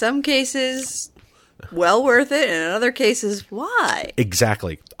in some cases, well worth it, and in other cases, why?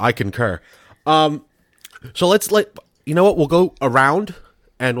 Exactly. I concur. So you know what? We'll go around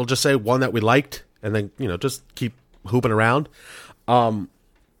and we'll just say one that we liked and then, just keep hooping around. I'm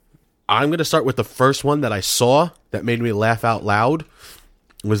going to start with the first one that I saw that made me laugh out loud.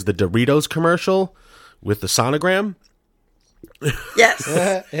 It was the Doritos commercial with the sonogram. Yes.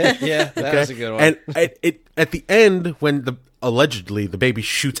 Yeah, that was a good one. And it at the end, when allegedly the baby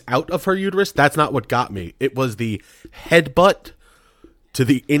shoots out of her uterus, that's not what got me. It was the headbutt to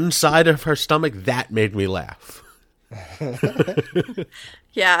the inside of her stomach that made me laugh.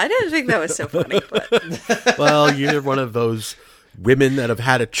 Yeah, I didn't think that was so funny, but Well, you're one of those women that have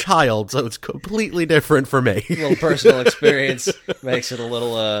had a child, so it's completely different for me. A little personal experience makes it a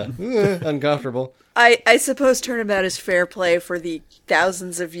little uncomfortable. I suppose Turnabout is fair play for the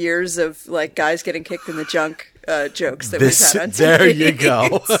thousands of years of like guys getting kicked in the junk jokes that we've had on TV. There you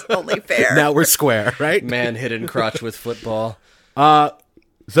go. It's only fair. Now we're square, right? Man hidden crotch with football. So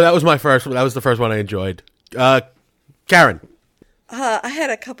that was my first. That was the first one I enjoyed. Karen. I had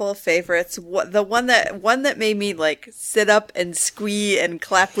a couple of favorites. The one that made me like sit up and squee and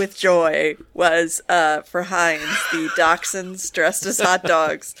clap with joy was for Heinz, the dachshunds dressed as hot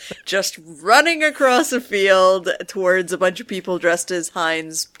dogs, just running across a field towards a bunch of people dressed as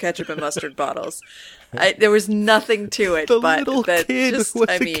Heinz ketchup and mustard bottles. There was nothing to it, The but little that kid just, with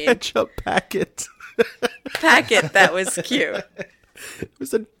I the mean, ketchup packet. packet that was cute. It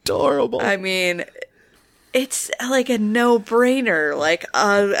was adorable. I mean, it's like a no-brainer, like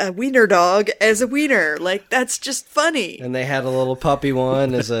a wiener dog as a wiener. Like, that's just funny. And they had a little puppy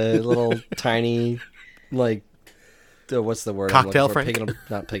one as a little tiny, like, what's the word? I'm Cocktail looking for? Frank?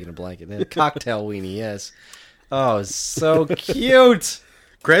 Not pig in a blanket. Cocktail weenie, yes. Oh, so cute.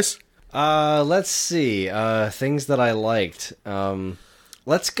 Chris? Let's see. Things that I liked.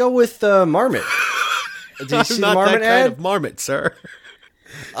 Let's go with Marmot. Did you see the not Marmot that ad? kind of marmot, sir.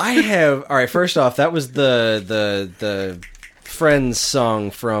 I have. All right. First off, that was the Friends song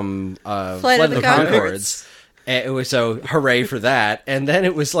from Flight of the Conchords. And it was so hooray for that. And then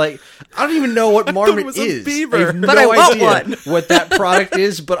it was like, I don't even know what Marmot it was a is. beaver. I have But I want idea one. what that product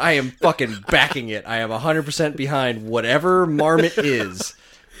is, but I am fucking backing it. I am 100% behind whatever Marmot is.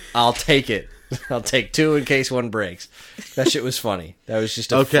 I'll take it. I'll take two in case one breaks. That shit was funny. That was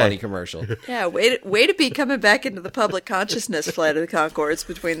just a funny commercial. Yeah, way to be coming back into the public consciousness, Flight of the Conchords,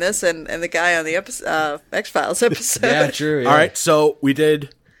 between this and the guy on the X-Files episode. Yeah, true. Yeah. All right, so we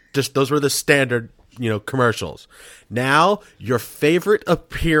did just those were the standard, commercials. Now, your favorite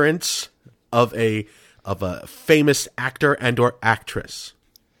appearance of a famous actor and or actress.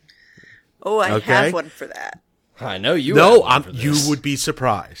 Oh, I Okay. have one for that. I know you. No, have one for you this. would be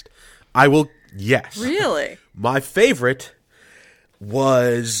surprised. I will. Yes. Really? My favorite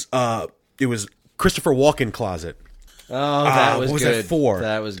was it was Christopher Walken closet. Oh, that was what was good. that for?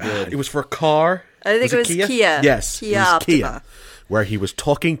 That was good. It was for a car. I think it was Kia. Yes, Kia it was Optima. Kia, where he was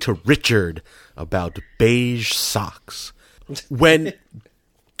talking to Richard about beige socks. When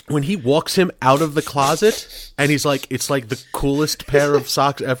he walks him out of the closet, and he's like, "It's like the coolest pair of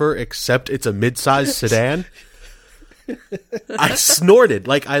socks ever, except it's a mid-sized sedan." I snorted,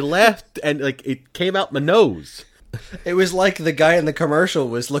 like I laughed, and like it came out my nose. It was like the guy in the commercial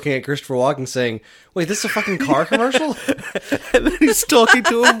was looking at Christopher Walken saying, "Wait, this is a fucking car commercial?" And then he's talking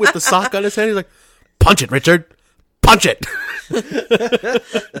to him with the sock on his head. He's like, "Punch it, Richard. Punch it."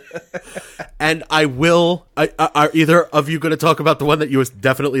 And I will. Are either of you going to talk about the one that you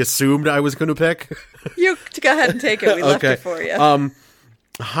definitely assumed I was going to pick? You go ahead and take it. We left Okay. it for you.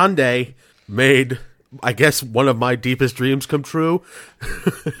 Hyundai made, I guess, one of my deepest dreams come true.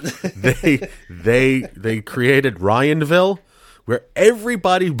 They created Ryanville, where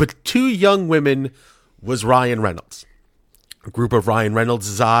everybody but two young women was Ryan Reynolds. A group of Ryan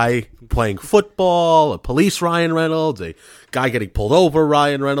Reynolds' eye playing football, a police Ryan Reynolds, a guy getting pulled over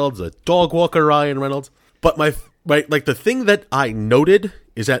Ryan Reynolds, a dog walker Ryan Reynolds. But my like the thing that I noted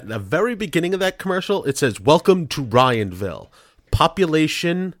is at the very beginning of that commercial, it says, "Welcome to Ryanville.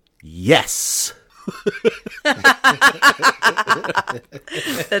 Population, yes."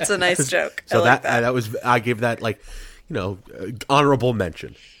 That's a nice joke. So I like that. that was, I gave that honorable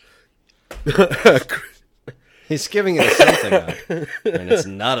mention. He's giving it a something up, and it's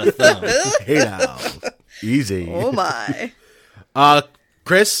not a thumb. Hey now, easy. Oh my.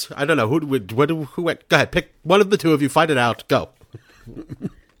 Chris, I don't know who went. Go ahead, pick one of the two of you. Fight it out. Go.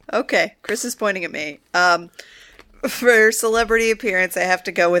 Okay, Chris is pointing at me. For celebrity appearance, I have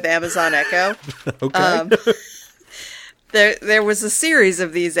to go with Amazon Echo. Okay. There was a series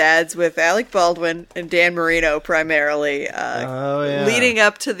of these ads with Alec Baldwin and Dan Marino primarily. Oh, yeah. Leading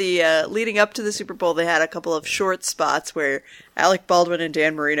up to the Super Bowl, they had a couple of short spots where Alec Baldwin and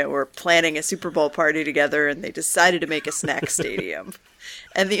Dan Marino were planning a Super Bowl party together, and they decided to make a snack stadium.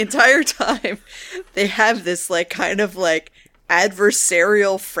 And the entire time, they have this kind of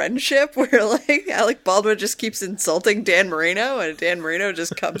adversarial friendship where Alec Baldwin just keeps insulting Dan Marino, and Dan Marino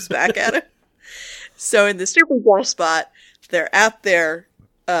just comes back at him. So in the Super Bowl spot, they're at the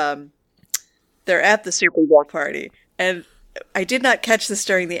Super Bowl party, and I did not catch this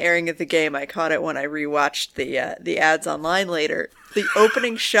during the airing of the game. I caught it when I rewatched the ads online later. The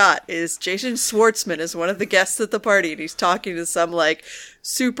opening shot is Jason Schwartzman as one of the guests at the party, and he's talking to some, like,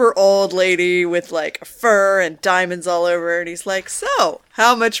 super old lady with, like, fur and diamonds all over her, and he's like, "So,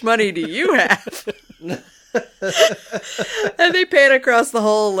 how much money do you have?" And they pan across the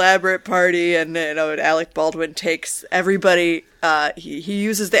whole elaborate party, and Alec Baldwin takes everybody. He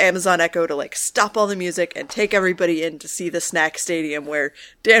uses the Amazon Echo to, like, stop all the music and take everybody in to see the snack stadium where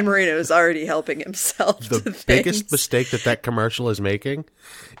Dan Marino is already helping himself. The biggest mistake that commercial is making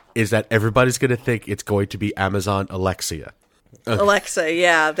is that everybody's going to think it's going to be Amazon Alexa. Alexa,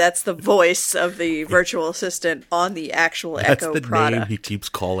 yeah, that's the voice of the virtual assistant on the actual Echo That's the product. name he keeps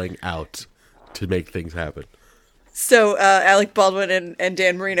calling out to make things happen. So Alec Baldwin and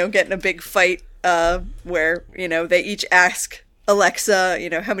Dan Marino get in a big fight where, they each ask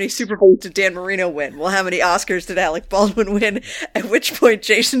Alexa, how many Super Bowls did Dan Marino win? Well, how many Oscars did Alec Baldwin win? At which point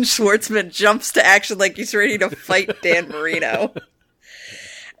Jason Schwartzman jumps to action like he's ready to fight Dan Marino.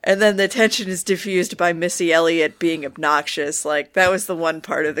 And then the tension is diffused by Missy Elliott being obnoxious. Like, that was the one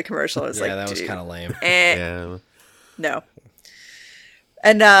part of the commercial. I was that was kind of lame. Yeah. No.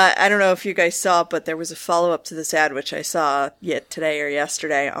 And I don't know if you guys saw, but there was a follow-up to this ad, which I saw today or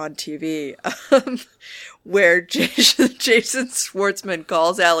yesterday on TV, where Jason Schwartzman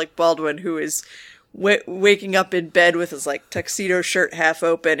calls Alec Baldwin, who is waking up in bed with his, like, tuxedo shirt half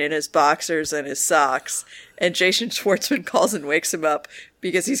open in his boxers and his socks. And Jason Schwartzman calls and wakes him up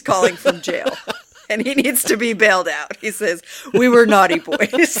because he's calling from jail. And he needs to be bailed out. He says, "We were naughty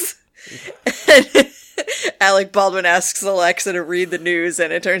boys." And Alec Baldwin asks Alexa to read the news,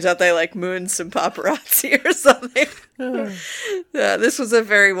 and it turns out they, like, mooned some paparazzi or something. This was a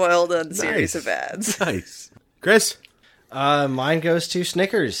very well-done series of ads. Nice. Chris? Mine goes to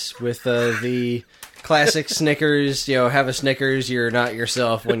Snickers with the classic Snickers, have a Snickers, you're not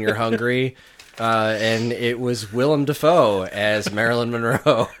yourself when you're hungry. And it was Willem Dafoe as Marilyn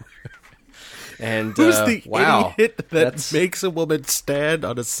Monroe. And Who's the wow, idiot that makes a woman stand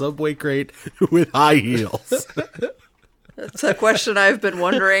on a subway crate with high heels? That's a question I've been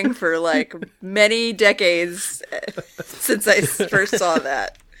wondering for, like, many decades since I first saw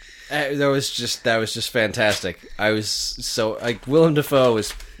that. That was just fantastic. I was so, like, Willem Dafoe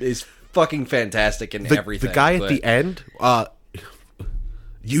is fucking fantastic in everything. The guy at the end,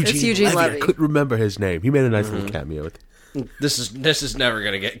 Eugene Levy. I couldn't remember his name. He made a nice little cameo. This is never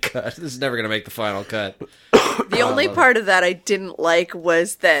gonna get cut. This is never gonna make the final cut. The only part of that I didn't like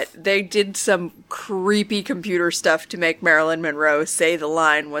was that they did some creepy computer stuff to make Marilyn Monroe say the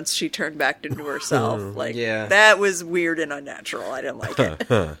line once she turned back into herself. Like, that was weird and unnatural. I didn't like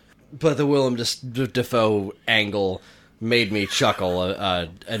it. But the Willem Dafoe angle made me chuckle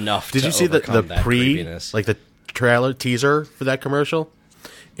enough. Did you see the creepiness. like the trailer teaser for that commercial?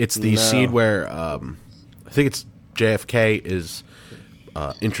 It's the scene where I think it's JFK is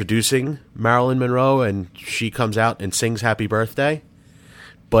introducing Marilyn Monroe, and she comes out and sings "Happy Birthday,"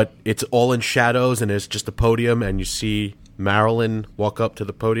 but it's all in shadows, and it's just a podium, and you see Marilyn walk up to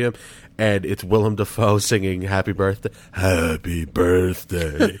the podium, and it's Willem Dafoe singing "Happy Birthday, Happy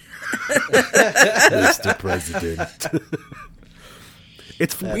Birthday, Mr. President."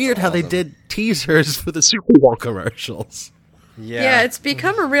 It's weird how they did teasers for the Super Bowl commercials. Yeah, it's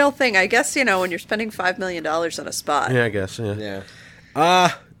become a real thing. I guess, when you're spending $5 million on a spot. Yeah, I guess, yeah.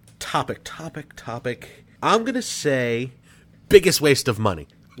 Topic. I'm going to say biggest waste of money.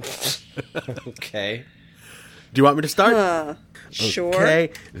 Okay. Do you want me to start? Sure.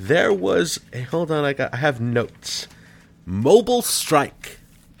 Okay. There was hold on, I have notes. Mobile Strike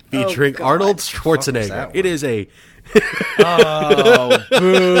featuring Arnold Schwarzenegger. It is a oh,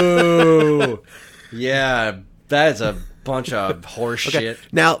 boo. Yeah, that's a bunch of horse shit.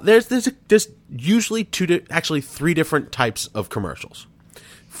 Now, there's usually three different types of commercials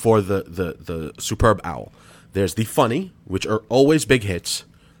for the Superb Owl. There's the funny, which are always big hits.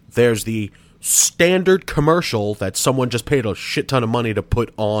 There's the standard commercial that someone just paid a shit ton of money to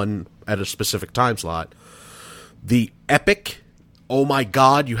put on at a specific time slot. The epic, oh my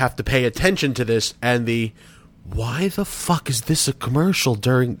god, you have to pay attention to this, and the why the fuck is this a commercial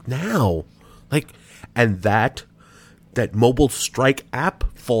during now? And that Mobile Strike app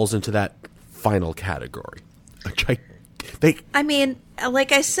falls into that final category. I mean,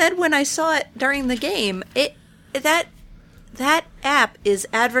 like I said when I saw it during the game, that app is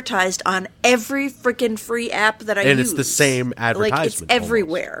advertised on every freaking free app that I use. And it's the same advertisement. Like, it's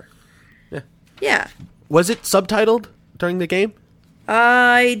everywhere. Almost. Yeah. Was it subtitled during the game?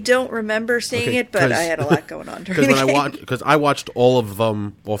 I don't remember seeing Okay, it, but I had a lot going on during the game. Because I watched all of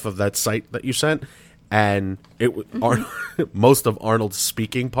them off of that site that you sent, and most of Arnold's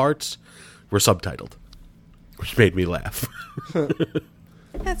speaking parts were subtitled, which made me laugh.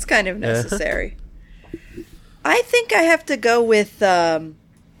 That's kind of necessary. I think I have to go with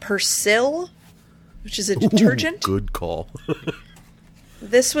Persil, which is a detergent. Good call.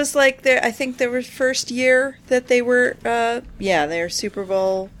 This was like I think their first year that they were, their Super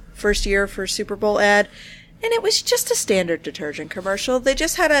Bowl, first year for Super Bowl ad. And it was just a standard detergent commercial. They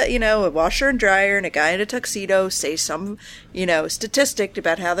just had a washer and dryer and a guy in a tuxedo say some, statistic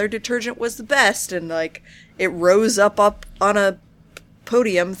about how their detergent was the best. And like, it rose up on a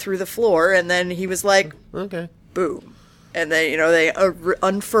podium through the floor. And then he was like, Okay. Boom. And then, they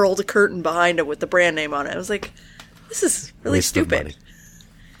unfurled a curtain behind it with the brand name on it. I was like, this is really Waste of stupid. money.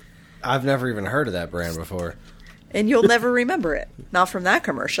 I've never even heard of that brand before. And you'll never remember it. Not from that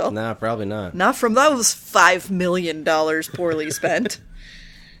commercial. No, probably not. Not from those $5 million poorly spent.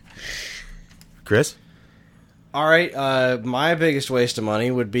 Chris? All right, my biggest waste of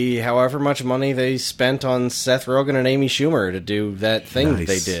money would be however much money they spent on Seth Rogen and Amy Schumer to do that thing that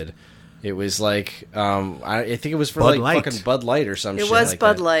they Nice. did. It was like, I think it was for Bud like Light. fucking Bud Light or some shit. It was like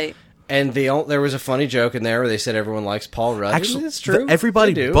Bud that. Light. And there was a funny joke in there where they said everyone likes Paul Rudd. Actually, it's true.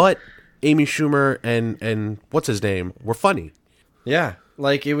 Everybody They do. but Amy Schumer and what's his name were funny. Yeah,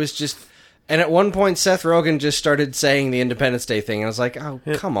 like it was just. And at one point, Seth Rogen just started saying the Independence Day thing, and I was like, "Oh,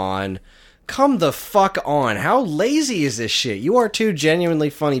 come on, come the fuck on! How lazy is this shit? You are two genuinely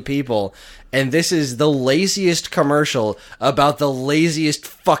funny people, and this is the laziest commercial about the laziest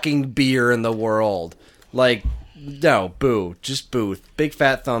fucking beer in the world. Like, no, boo, just boo. Big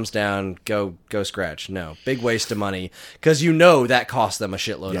fat thumbs down. Go scratch. No, big waste of money because that cost them a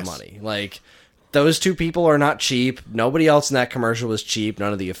shitload of Yes. money. Like." Those two people are not cheap. Nobody else in that commercial was cheap.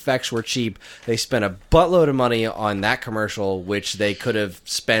 None of the effects were cheap. They spent a buttload of money on that commercial, which they could have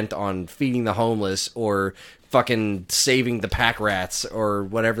spent on feeding the homeless or fucking saving the pack rats or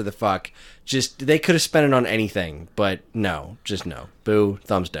whatever the fuck. Just, they could have spent it on anything, but no. Just no. Boo,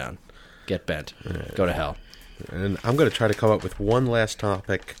 thumbs down. Get bent. Go to hell. And I'm going to try to come up with one last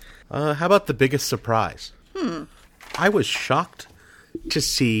topic. How about the biggest surprise? I was shocked to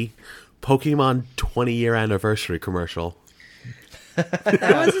see Pokemon 20-year anniversary commercial.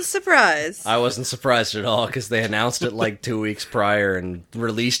 That was a surprise. I wasn't surprised at all because they announced it like 2 weeks prior and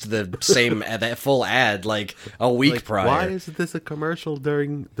released the same that full ad like a week prior. Why is this a commercial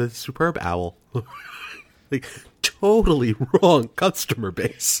during the Superb Owl? Like, totally wrong customer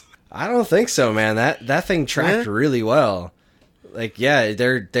base. I don't think so, man. That thing tracked really well. Like, yeah,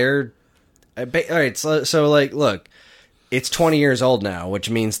 they're all right. So like, look, it's 20 years old now, which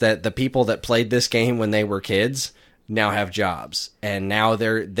means that the people that played this game when they were kids now have jobs, and now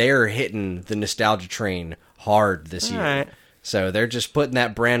they're hitting the nostalgia train hard this year. right. So they're just putting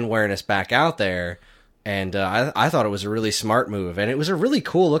that brand awareness back out there. And I thought it was a really smart move, and it was a really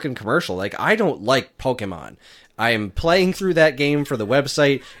cool looking commercial. Like, I don't like Pokemon. I am playing through that game for the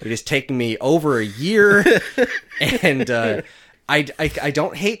website. It is taking me over a year, and I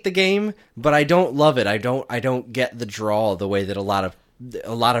don't hate the game, but I don't love it. I don't get the draw the way that a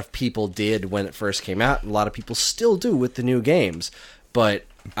lot of people did when it first came out. A lot of people still do with the new games. But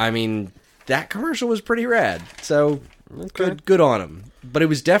I mean, that commercial was pretty rad. So good on them. But it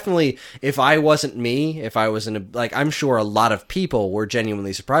was definitely, if I wasn't me, if I wasn't I'm sure a lot of people were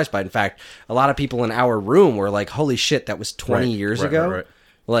genuinely surprised by it. In fact, a lot of people in our room were like, "Holy shit, that was 20 years ago." Right.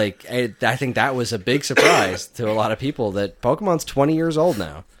 Like, I think that was a big surprise to a lot of people that Pokemon's 20 years old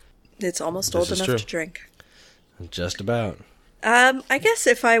now. It's almost This old is enough true. to drink. Just about. I guess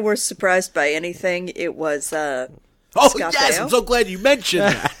if I were surprised by anything, it was Oh, Scott yes, Baio. I'm so glad you mentioned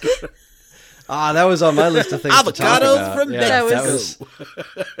that. That was on my list of things to talk Avocados about. from Yeah, Mexico.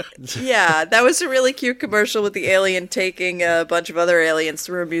 Yeah, that was a really cute commercial with the alien taking a bunch of other aliens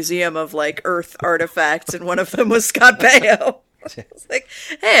through a museum of like Earth artifacts, and one of them was Scott Baio. It's like,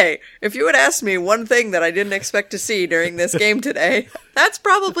 hey, if you had asked me one thing that I didn't expect to see during this game today, that's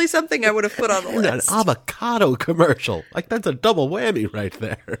probably something I would have put on the And an list. avocado commercial. Like, that's a double whammy right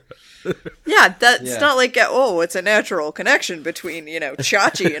there. Yeah, that's Yeah. not like, it's a natural connection between,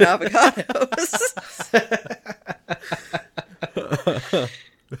 Chachi and avocados.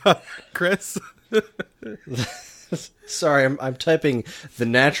 Chris? Sorry, I'm typing the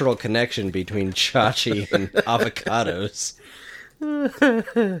natural connection between Chachi and avocados.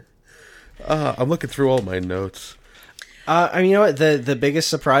 I'm looking through all my notes. I mean, you know what? The biggest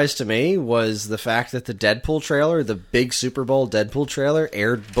surprise to me was the fact that the Deadpool trailer, the big Super Bowl Deadpool trailer,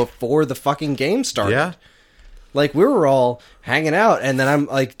 aired before the fucking game started. Yeah. Like, we were all hanging out, and then I'm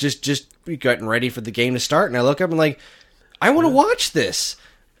like, just getting ready for the game to start, and I look up and like, I want to watch this.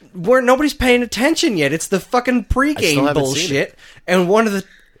 Where nobody's paying attention yet. It's the fucking pregame bullshit. And one of the...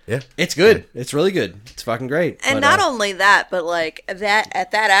 Yeah. It's good. It's really good. It's fucking great. And not only that, but like that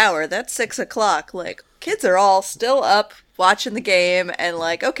at that hour, that's 6 o'clock. Like, kids are all still up watching the game, and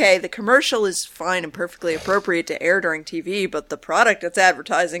like, okay, the commercial is fine and perfectly appropriate to air during TV, but the product it's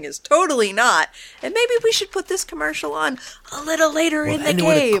advertising is totally not. And maybe we should put this commercial on a little later in the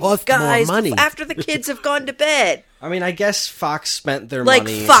game, guys, after the kids have gone to bed. I mean, I guess Fox spent their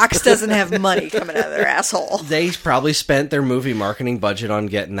money... Like, Fox doesn't have money coming out of their asshole. They probably spent their movie marketing budget on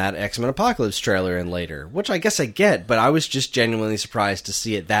getting that X-Men Apocalypse trailer in later, which I guess I get, but I was just genuinely surprised to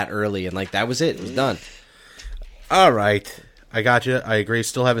see it that early, and like, that was it. It was done. All right. I got you. I agree.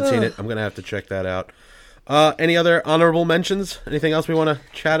 Still haven't seen it. I'm going to have to check that out. Any other honorable mentions? Anything else we want to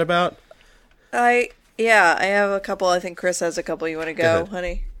chat about? I have a couple. I think Chris has a couple. You want to go,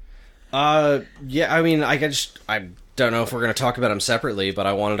 honey? Yeah, I mean, I don't know if we're going to talk about them separately, but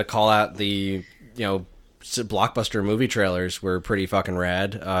I wanted to call out the, blockbuster movie trailers were pretty fucking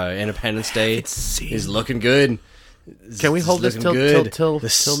rad. Independence Day is looking good. Can we hold this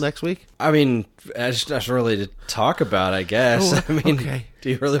till next week? I mean, that's really to talk about, I guess. I mean, okay. Do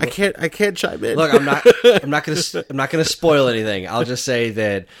you really? I can't chime in. Look, I'm not gonna spoil anything. I'll just say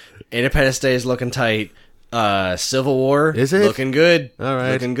that Independence Day is looking tight. Civil War is it looking good? All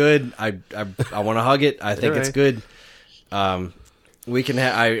right, looking good. I want to hug it. I think it's good. We can.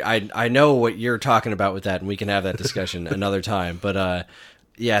 I know what you're talking about with that, and we can have that discussion another time. But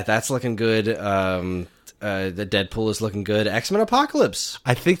yeah, that's looking good. The Deadpool is looking good. X-Men Apocalypse.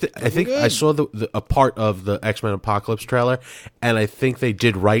 I think I saw a part of the X-Men Apocalypse trailer, and I think they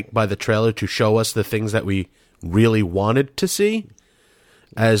did right by the trailer to show us the things that we really wanted to see,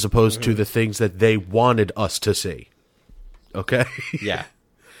 as opposed to the things that they wanted us to see. Okay? Yeah.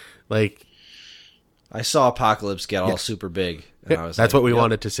 Like, I saw Apocalypse get all super big. And I was that's what we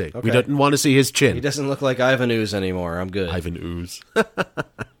wanted to see. Okay. We didn't want to see his chin. He doesn't look like Ivan Ooze anymore. I'm good. Ivan Ooze.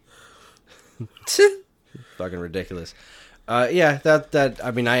 Fucking ridiculous. Yeah, that I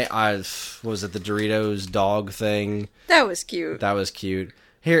mean, I was it the Doritos dog thing? That was cute. That was cute.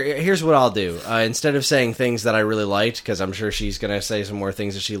 Here's what I'll do. Instead of saying things that I really liked, because I'm sure she's gonna say some more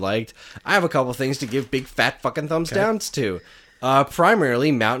things that she liked, I have a couple things to give big fat fucking thumbs downs to.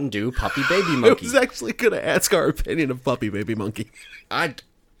 Primarily Mountain Dew Puppy Baby Monkey. I was actually gonna ask our opinion of Puppy Baby Monkey. I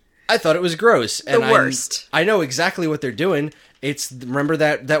thought it was gross. The worst. I know exactly what they're doing. Remember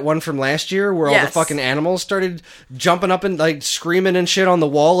that one from last year where all the fucking animals started jumping up and like screaming and shit on the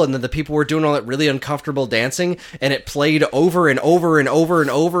wall, and then the people were doing all that really uncomfortable dancing, and it played over and over and over and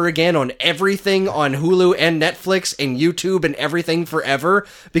over again on everything on Hulu and Netflix and YouTube and everything forever,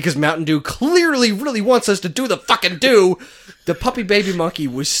 because Mountain Dew clearly really wants us to do the fucking do. The Puppy Baby Monkey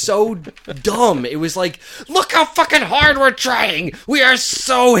was so dumb. It was like, look how fucking hard we're trying. We are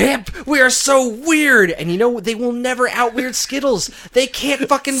so hip. We are so weird. And you know, they will never out-weird Skittles. They can't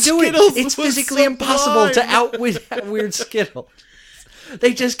fucking do it. It's physically impossible to out-weird Skittles.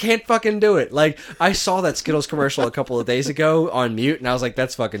 They just can't fucking do it. Like, I saw that Skittles commercial a couple of days ago on mute, and I was like,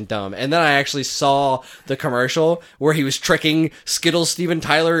 that's fucking dumb. And then I actually saw the commercial where he was tricking Skittles Steven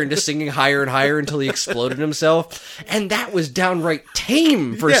Tyler into singing higher and higher until he exploded himself. And that was downright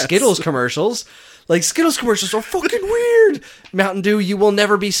tame for Skittles commercials. Like, Skittles commercials are fucking weird. Mountain Dew, you will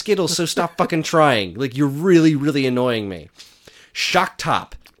never be Skittles, so stop fucking trying. Like, you're really, really annoying me. Shock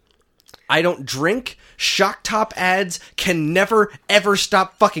Top. I don't drink. Shock Top ads can never, ever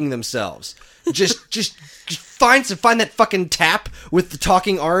stop fucking themselves. Just find that fucking tap with the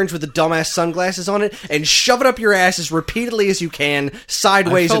talking orange with the dumbass sunglasses on it and shove it up your ass as repeatedly as you can,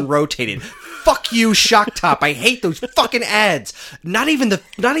 sideways and rotate it. Fuck you, Shock Top. I hate those fucking ads. Not even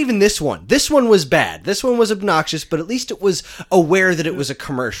this one. This one was bad. This one was obnoxious, but at least it was aware that it was a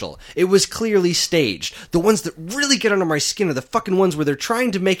commercial. It was clearly staged. The ones that really get under my skin are the fucking ones where they're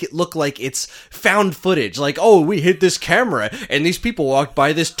trying to make it look like it's found footage. Like, oh, we hid this camera, and these people walked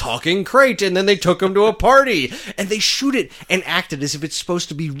by this talking crate, and then they took them to a party. And they shoot it and act it as if it's supposed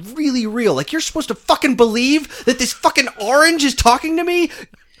to be really real. Like, you're supposed to fucking believe that this fucking orange is talking to me?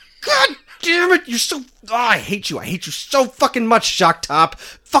 God damn it, you're so... Oh, I hate you. I hate you so fucking much, Shock Top.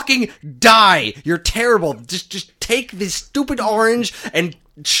 Fucking die. You're terrible. Just take this stupid orange and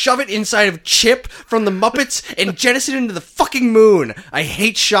shove it inside of Chip from the Muppets and jettison it into the fucking moon. I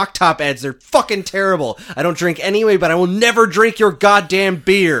hate Shock Top ads. They're fucking terrible. I don't drink anyway, but I will never drink your goddamn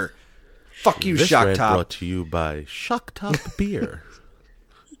beer. Fuck you, Shock Top. This brought to you by Shock Top Beer.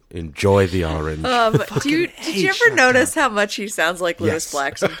 Enjoy the orange. Did you ever notice how much he sounds like Lewis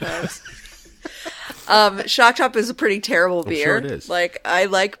Black sometimes? Shock Top is a pretty terrible beer. sure it is. Like I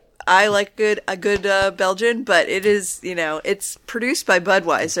like a good Belgian, but it is, it's produced by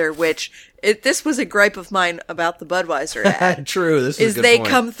Budweiser, which this was a gripe of mine about the Budweiser ad. True, this is a good they point.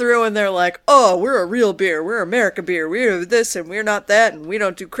 come through and they're like, "Oh, we're a real beer. We're America beer. We're this and we're not that, and we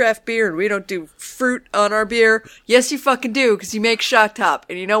don't do craft beer and we don't do fruit on our beer." Yes, you fucking do, because you make Shock Top,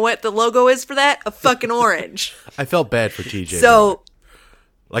 and you know what the logo is for that? A fucking orange. I felt bad for TJ. Miller. So,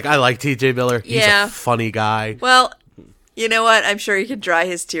 like, I like TJ Miller. He's Yeah. a funny guy. well, you know what? I'm sure he could dry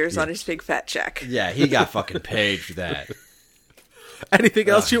his tears on his big fat check. Yeah, he got fucking paid for that. Anything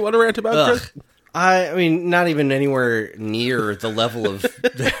else you want to rant about, Chris? I mean, not even anywhere near the level of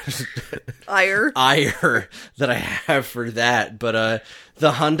Ire. ire that I have for that. But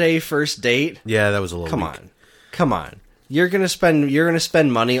the Hyundai first date. Yeah, that was a little weak. Come on. You're gonna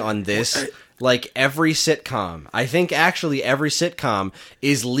spend money on this like every sitcom. I think actually every sitcom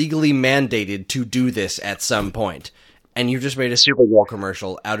is legally mandated to do this at some point. And you just made a Super Bowl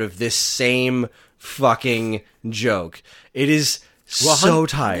commercial out of this same fucking joke. It is so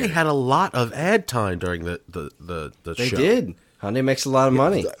tired. They had a lot of ad time during the They show. did. Hyundai makes a lot of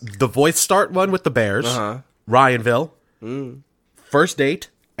money. The voice start one with the Bears, Ryanville, first date,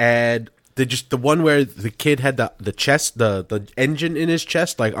 and the one where the kid had the chest, the engine in his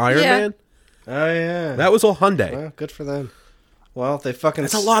chest like Iron Yeah. Man. Oh yeah, That was all Hyundai. well, good for them. Well, they fucking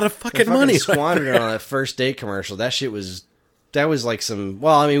That's a lot of they fucking money. Squandered it on that first date commercial. That was like some.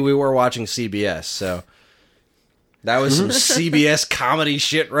 Well, I mean, we were watching CBS, so that was some CBS comedy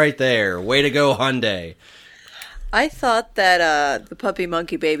shit right there. Way to go, Hyundai. I thought that the Puppy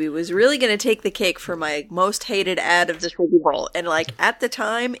Monkey Baby was really going to take the cake for my most hated ad of the Super Bowl. And, like, at the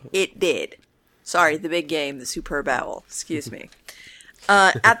time, it did. Sorry, the big game, the superb owl. Excuse me.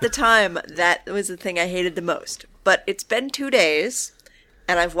 At the time, that was the thing I hated the most. But it's been 2 days,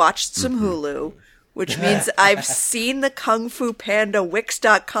 and I've watched some Hulu, which means I've seen the Kung Fu Panda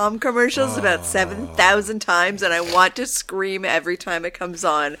Wix.com commercials about 7,000 times, and I want to scream every time it comes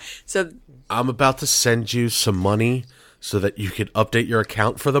on. So I'm about to send you some money so that you can update your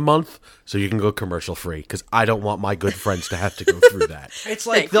account for the month so you can go commercial free, because I don't want my good friends to have to go through that. It's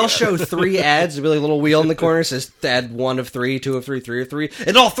like Thank they'll you. show 3 ads. There'll be like a little wheel in the corner says ad 1 of 3, 2 of 3, 3 of 3,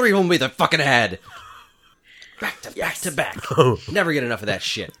 and all 3 of them will be the fucking ad. Back to back. Never get enough of that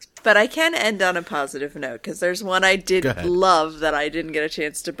shit. But I can end on a positive note, because there's one I did ahead. love that I didn't get a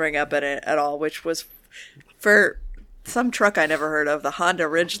chance to bring up at all, which was for some truck I never heard of, the Honda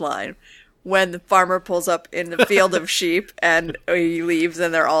Ridgeline, when the farmer pulls up in the field of sheep and he leaves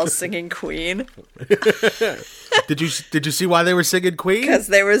and they're all singing Queen. Did you see why they were singing Queen? Because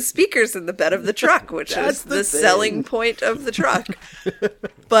there was speakers in the bed of the truck, which was the selling point of the truck.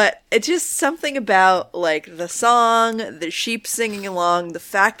 But it's just something about, like, the song, the sheep singing along, the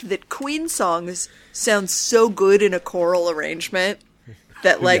fact that Queen songs sound so good in a choral arrangement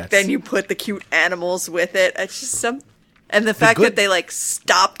that, like, Yes. then you put the cute animals with it. It's just and the fact good- that they, like,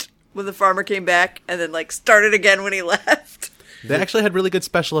 stopped when the farmer came back and then, like, started again when he left. They actually had really good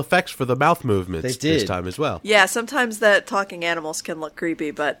special effects for the mouth movements They did. this time as well. Yeah, sometimes the talking animals can look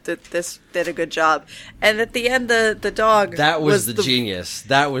creepy, but this did a good job. And at the end, the dog That was the genius.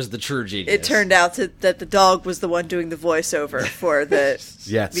 That was the true genius. It turned out that the dog was the one doing the voiceover for the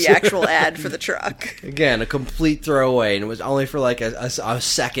Yes. the actual ad for the truck. Again, a complete throwaway, and it was only for like a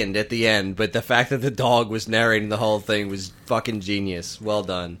second at the end, but the fact that the dog was narrating the whole thing was fucking genius. Well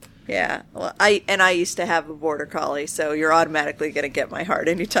done. Yeah, well, I used to have a border collie, so you're automatically going to get my heart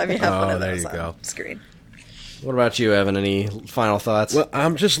anytime you have one of there those you on go. screen. What about you, Evan? Any final thoughts? Well,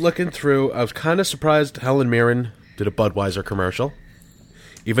 I'm just looking through. I was kind of surprised Helen Mirren did a Budweiser commercial,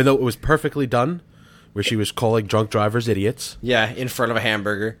 even though it was perfectly done, where she was calling drunk drivers idiots Yeah, in front of a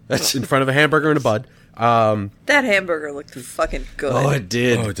hamburger. That's in front of a hamburger and a bud. That hamburger looked fucking good. Oh, it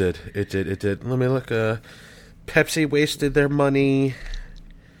did. Oh, it did. Let me look. Pepsi wasted their money.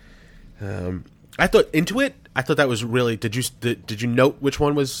 I thought Intuit. I thought that was really. Did you note which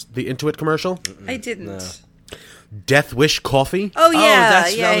one was the Intuit commercial? I didn't. Death Wish Coffee. Oh yeah,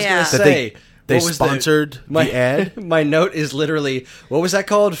 that's yeah, what I was yeah. gonna That say. they What was sponsored the ad. My note is literally, what was that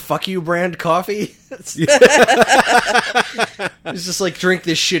called? Fuck you brand coffee? It's just like, drink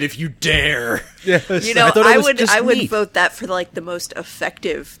this shit if you dare. Yeah, You know, thought it was just I would neat. vote that for like the most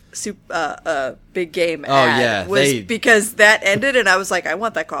effective big game Oh, ad. yeah, was because that ended and I was like, I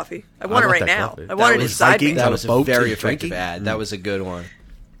want that coffee. I want it want right that now. coffee. I want That it was inside me. Vikings. That On a was a boat very to effective drinking. ad. That was a good one.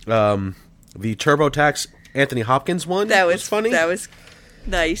 The TurboTax Anthony Hopkins one. That was funny. That was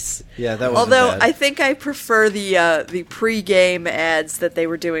Nice. Yeah, that was. Although bad. I think I prefer the pre-game ads that they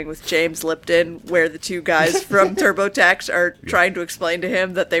were doing with James Lipton, where the two guys from TurboTax are trying to explain to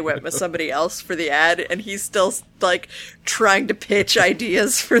him that they went with somebody else for the ad, and he's still like trying to pitch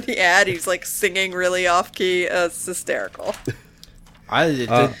ideas for the ad. He's like singing really off key. It's hysterical.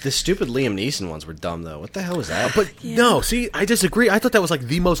 The stupid Liam Neeson ones were dumb though. What the hell was that? But no, see, I disagree. I thought that was like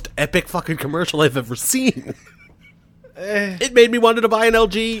the most epic fucking commercial I've ever seen. It made me want to buy an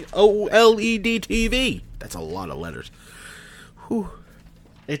LG OLED TV. That's a lot of letters. Whew.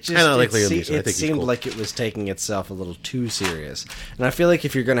 It I don't like Liam se- Neeson. I it think he's seemed cool. like it was taking itself a little too serious. And I feel like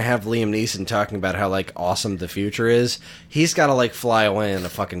if you're going to have Liam Neeson talking about how like awesome the future is, he's got to like fly away in a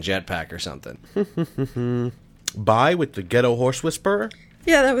fucking jetpack or something. Buy with the Ghetto Horse Whisperer.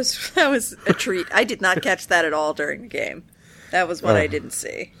 Yeah, that was a treat. I did not catch that at all during the game. That was what I didn't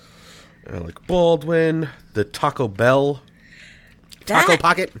see. Like Baldwin, the Taco Bell, Taco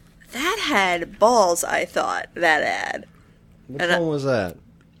Pocket. That had balls, I thought, that ad. Which one was that?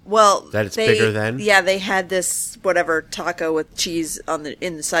 Well, That it's bigger than? Yeah, they had this whatever taco with cheese on the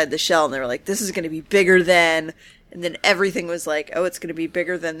inside the shell, and they were like, "This is going to be bigger than," and then everything was like, "Oh, it's going to be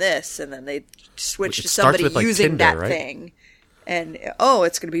bigger than this," and then they switched It to starts somebody with, like, using Tinder, that right? thing, and oh,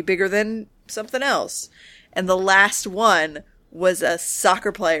 it's going to be bigger than something else, and the last one was a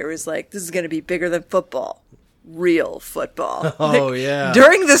soccer player who was like, "This is going to be bigger than football." Real football. Oh, yeah.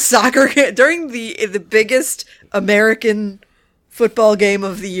 During the biggest American football game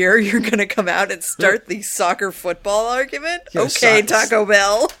of the year, you're going to come out and start the soccer football argument? Yeah, Okay, Taco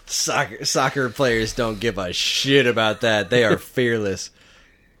Bell. Soccer players don't give a shit about that. They are fearless.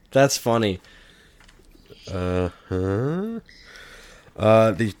 That's funny. The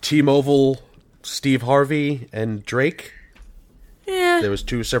T-Mobile, Steve Harvey and Drake. Yeah. There was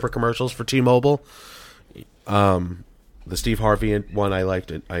 2 separate commercials for T-Mobile. The Steve Harvey one I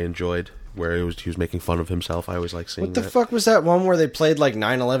liked it. I enjoyed where he was making fun of himself. I always like seeing What the that. fuck was that one where they played like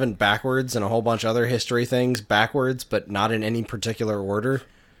 9/11 backwards and a whole bunch of other history things backwards, but not in any particular order?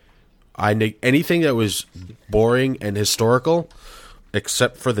 Anything that was boring and historical,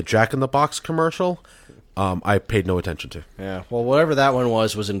 except for the Jack in the Box commercial, I paid no attention to. Yeah, well, whatever that one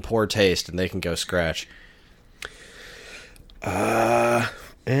was in poor taste, and they can go scratch. And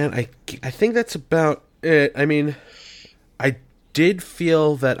I think that's about it. I mean, I did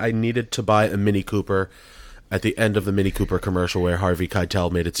feel that I needed to buy a Mini Cooper at the end of the Mini Cooper commercial where Harvey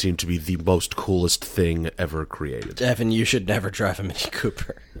Keitel made it seem to be the most coolest thing ever created. Evan, you should never drive a Mini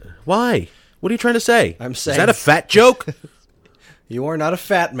Cooper. Why? What are you trying to say? I'm saying- Is that a fat joke? You are not a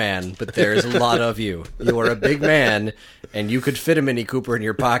fat man, but there's a lot of you. You are a big man, and you could fit a Mini Cooper in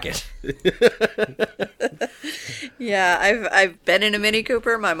your pocket. Yeah, I've been in a Mini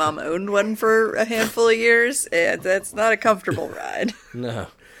Cooper. My mom owned one for a handful of years, and that's not a comfortable ride. No.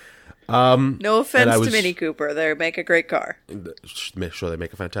 No offense was- to Mini Cooper. They make a great car. Make sure they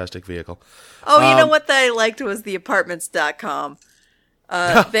make a fantastic vehicle. Oh, you know what I liked was the apartments.com.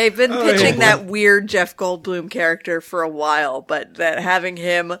 They've been pitching that weird Jeff Goldblum character for a while, but that having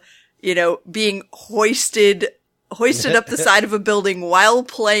him, being hoisted up the side of a building while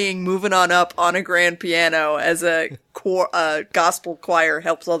playing Moving On Up on a grand piano as a gospel choir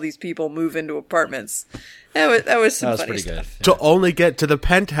helps all these people move into apartments. That was some That was funny pretty good. stuff. To only get to the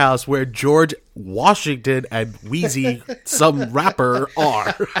penthouse where George Washington and Wheezy, some rapper,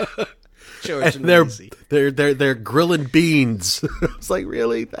 are. George And they're grilling beans. It's like,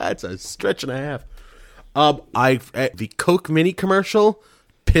 really? That's a stretch and a half. The Coke Mini commercial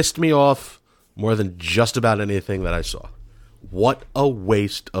pissed me off more than just about anything that I saw. What a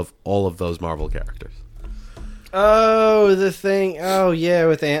waste of all of those Marvel characters. Oh, the thing. Oh, yeah,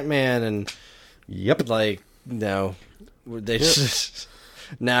 with Ant-Man and... Yep. Like, no. They just...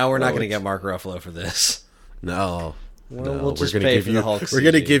 Now we're not No, going to it's- get Mark Ruffalo for this. No. Well, No, we'll just gonna pay give for you, the Hulk We're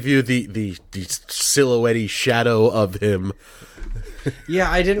going to CG. give you the silhouette shadow of him. Yeah,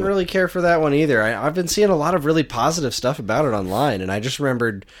 I didn't really care for that one either. I've been seeing a lot of really positive stuff about it online, and I just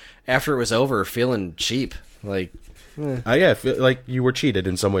remembered after it was over feeling cheap. Like, Yeah, I feel like you were cheated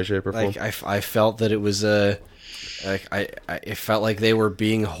in some way, shape, or form. I felt that it was it felt like they were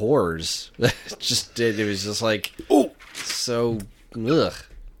being whores. It was just like, oh, so ugh.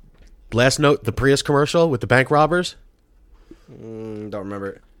 Last note: the Prius commercial with the bank robbers. Don't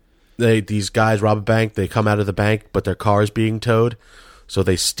remember it. These guys rob a bank. They come out of the bank, but their car is being towed, so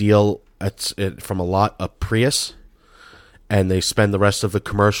they steal it from a Prius, and they spend the rest of the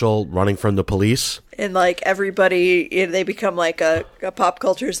commercial running from the police. and like everybody, they become like a pop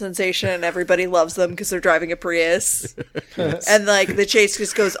culture sensation, and everybody loves them because they're driving a Prius. And like the chase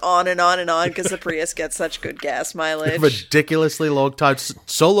just goes on and on and on because the Prius gets such good gas mileage. Ridiculously long time,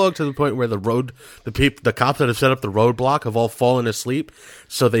 so long to the point where the cops that have set up the roadblock have all fallen asleep,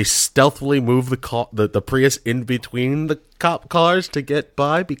 so they stealthily move the Prius in between the cop cars to get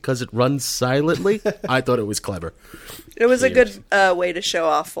by because it runs silently. I thought it was clever. It was a good way to show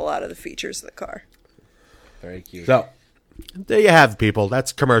off a lot of the features of the car. Very cute. So there you have, people.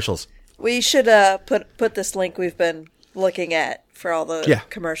 That's commercials. We should put this link we've been looking at for all the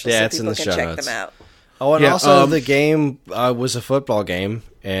commercials so people can check them out. Oh, and also the game was a football game,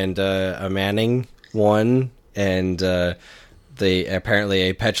 and a Manning won, and apparently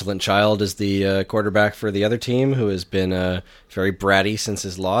a petulant child is the quarterback for the other team, who has been very bratty since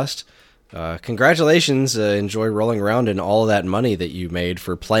his loss. Congratulations! Enjoy rolling around in all of that money that you made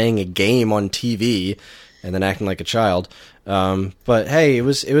for playing a game on TV and then acting like a child. But hey, it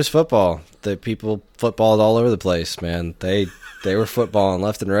was football. The people footballed all over the place, man. They were footballing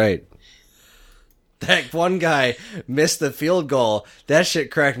left and right. That one guy missed the field goal. That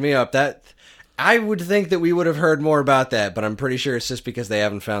shit cracked me up. I would think that we would have heard more about that, but I'm pretty sure it's just because they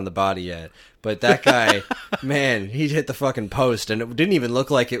haven't found the body yet. But that guy, man, he hit the fucking post, and it didn't even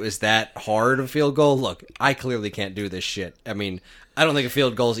look like it was that hard of a field goal. Look, I clearly can't do this shit. I mean, I don't think a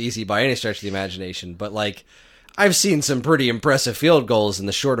field goal is easy by any stretch of the imagination, but like, I've seen some pretty impressive field goals in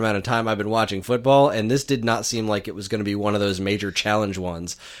the short amount of time I've been watching football, and this did not seem like it was going to be one of those major challenge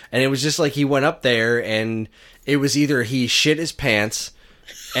ones. And it was just like he went up there, and it was either he shit his pants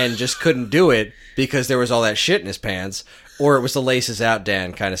and just couldn't do it because there was all that shit in his pants, or it was the laces out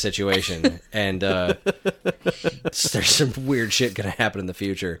Dan kind of situation. And there's some weird shit going to happen in the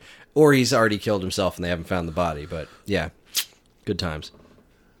future. Or he's already killed himself and they haven't found the body. But yeah, good times.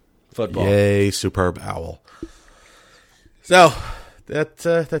 Football. Yay, superb owl. So,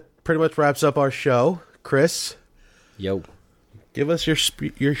 that pretty much wraps up our show. Chris? Yo. Give us your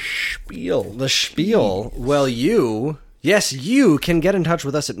spiel. The spiel? Well, you can get in touch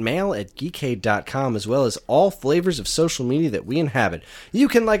with us at mail@geekade.com, as well as all flavors of social media that we inhabit. You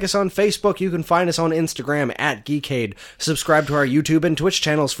can like us on Facebook. You can find us on Instagram @Geekade. Subscribe to our YouTube and Twitch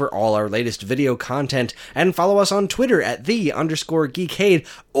channels for all our latest video content. And follow us on Twitter @the_Geekade,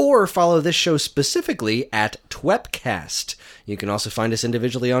 or follow this show specifically @Twepcast. You can also find us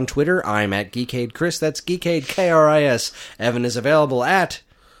individually on Twitter. I'm @Geekade Chris. That's Geekade KRIS. Evan is available at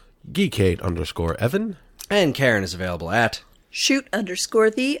Geekade_Evan. And Karen is available at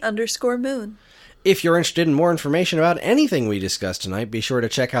shoot_the_moon. If you're interested in more information about anything we discussed tonight, be sure to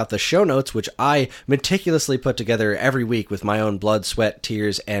check out the show notes, which I meticulously put together every week with my own blood, sweat,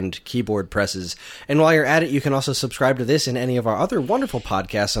 tears, and keyboard presses. And while you're at it, you can also subscribe to this and any of our other wonderful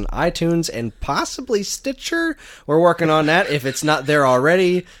podcasts on iTunes and possibly Stitcher. We're working on that. If it's not there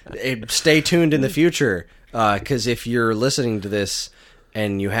already, stay tuned in the future, because if you're listening to this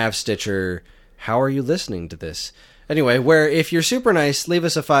and you have Stitcher, how are you listening to this? Anyway, if you're super nice, leave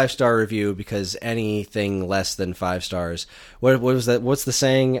us a 5-star review, because anything less than 5 stars. What was that? What's the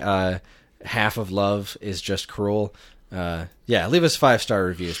saying? Half of love is just cruel. Leave us 5-star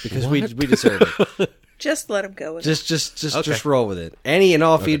reviews, because we deserve it. Just let them go with it. Just roll with it. Any and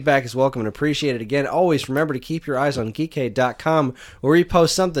all feedback is welcome and appreciated. Again, always remember to keep your eyes on Geekade.com, where we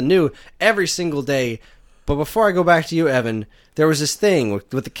post something new every single day. But before I go back to you, Evan, there was this thing with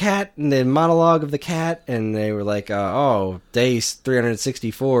the cat and the monologue of the cat, and they were like, day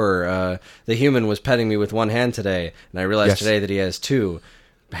 364, the human was petting me with one hand today, and I realized today that he has two.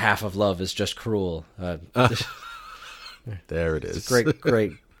 Half of love is just cruel. There it is. It's a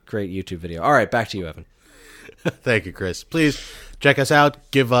great YouTube video. All right, back to you, Evan. Thank you, Chris. Please check us out.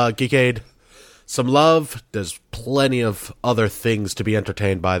 Give Geekade some love. There's plenty of other things to be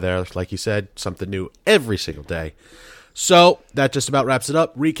entertained by there. Like you said, something new every single day. So that just about wraps it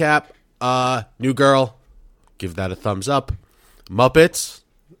up. Recap. New Girl. Give that a thumbs up. Muppets.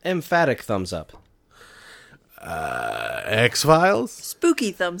 Emphatic thumbs up. X-Files.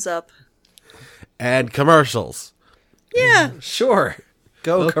 Spooky thumbs up. And commercials. Yeah. Sure.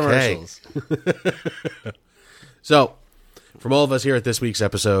 Go commercials. So, from all of us here at this week's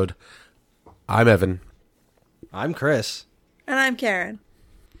episode, I'm Evan. I'm Chris. And I'm Karen.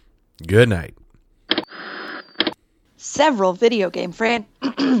 Good night. Several video game Sorry.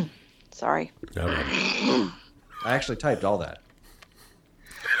 Okay. I actually typed all that.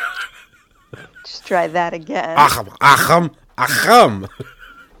 Just try that again. Acham.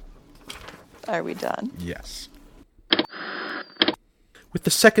 Are we done? Yes. With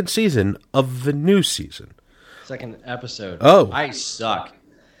the second season of the new season. Second episode. Oh. I suck.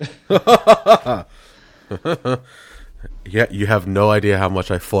 Yeah, you have no idea how much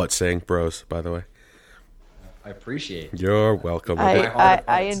I fought saying bros, by the way. I appreciate it. You're welcome.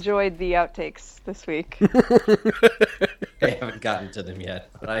 I enjoyed the outtakes this week. I haven't gotten to them yet,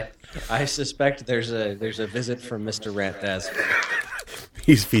 but I suspect there's a visit from Mr. Rantaz.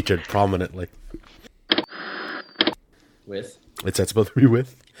 He's featured prominently. With? It's that supposed to be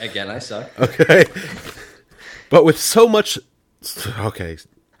with? Again, I suck. Okay. But with so much... Okay.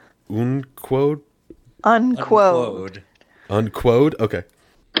 Unquote? Unquote. Unquote? Okay.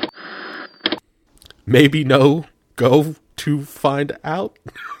 Maybe no go to find out?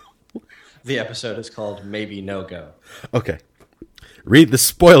 The episode is called Maybe No Go. Okay. Read the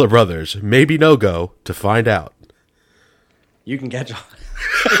Spoiler Brothers. Maybe no go to find out. You can catch on.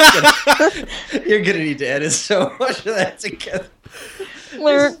 You're going to need to edit so much of that together.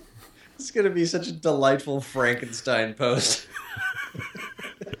 It's going to be such a delightful Frankenstein post.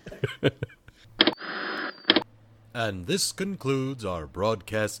 And this concludes our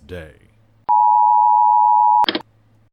broadcast day.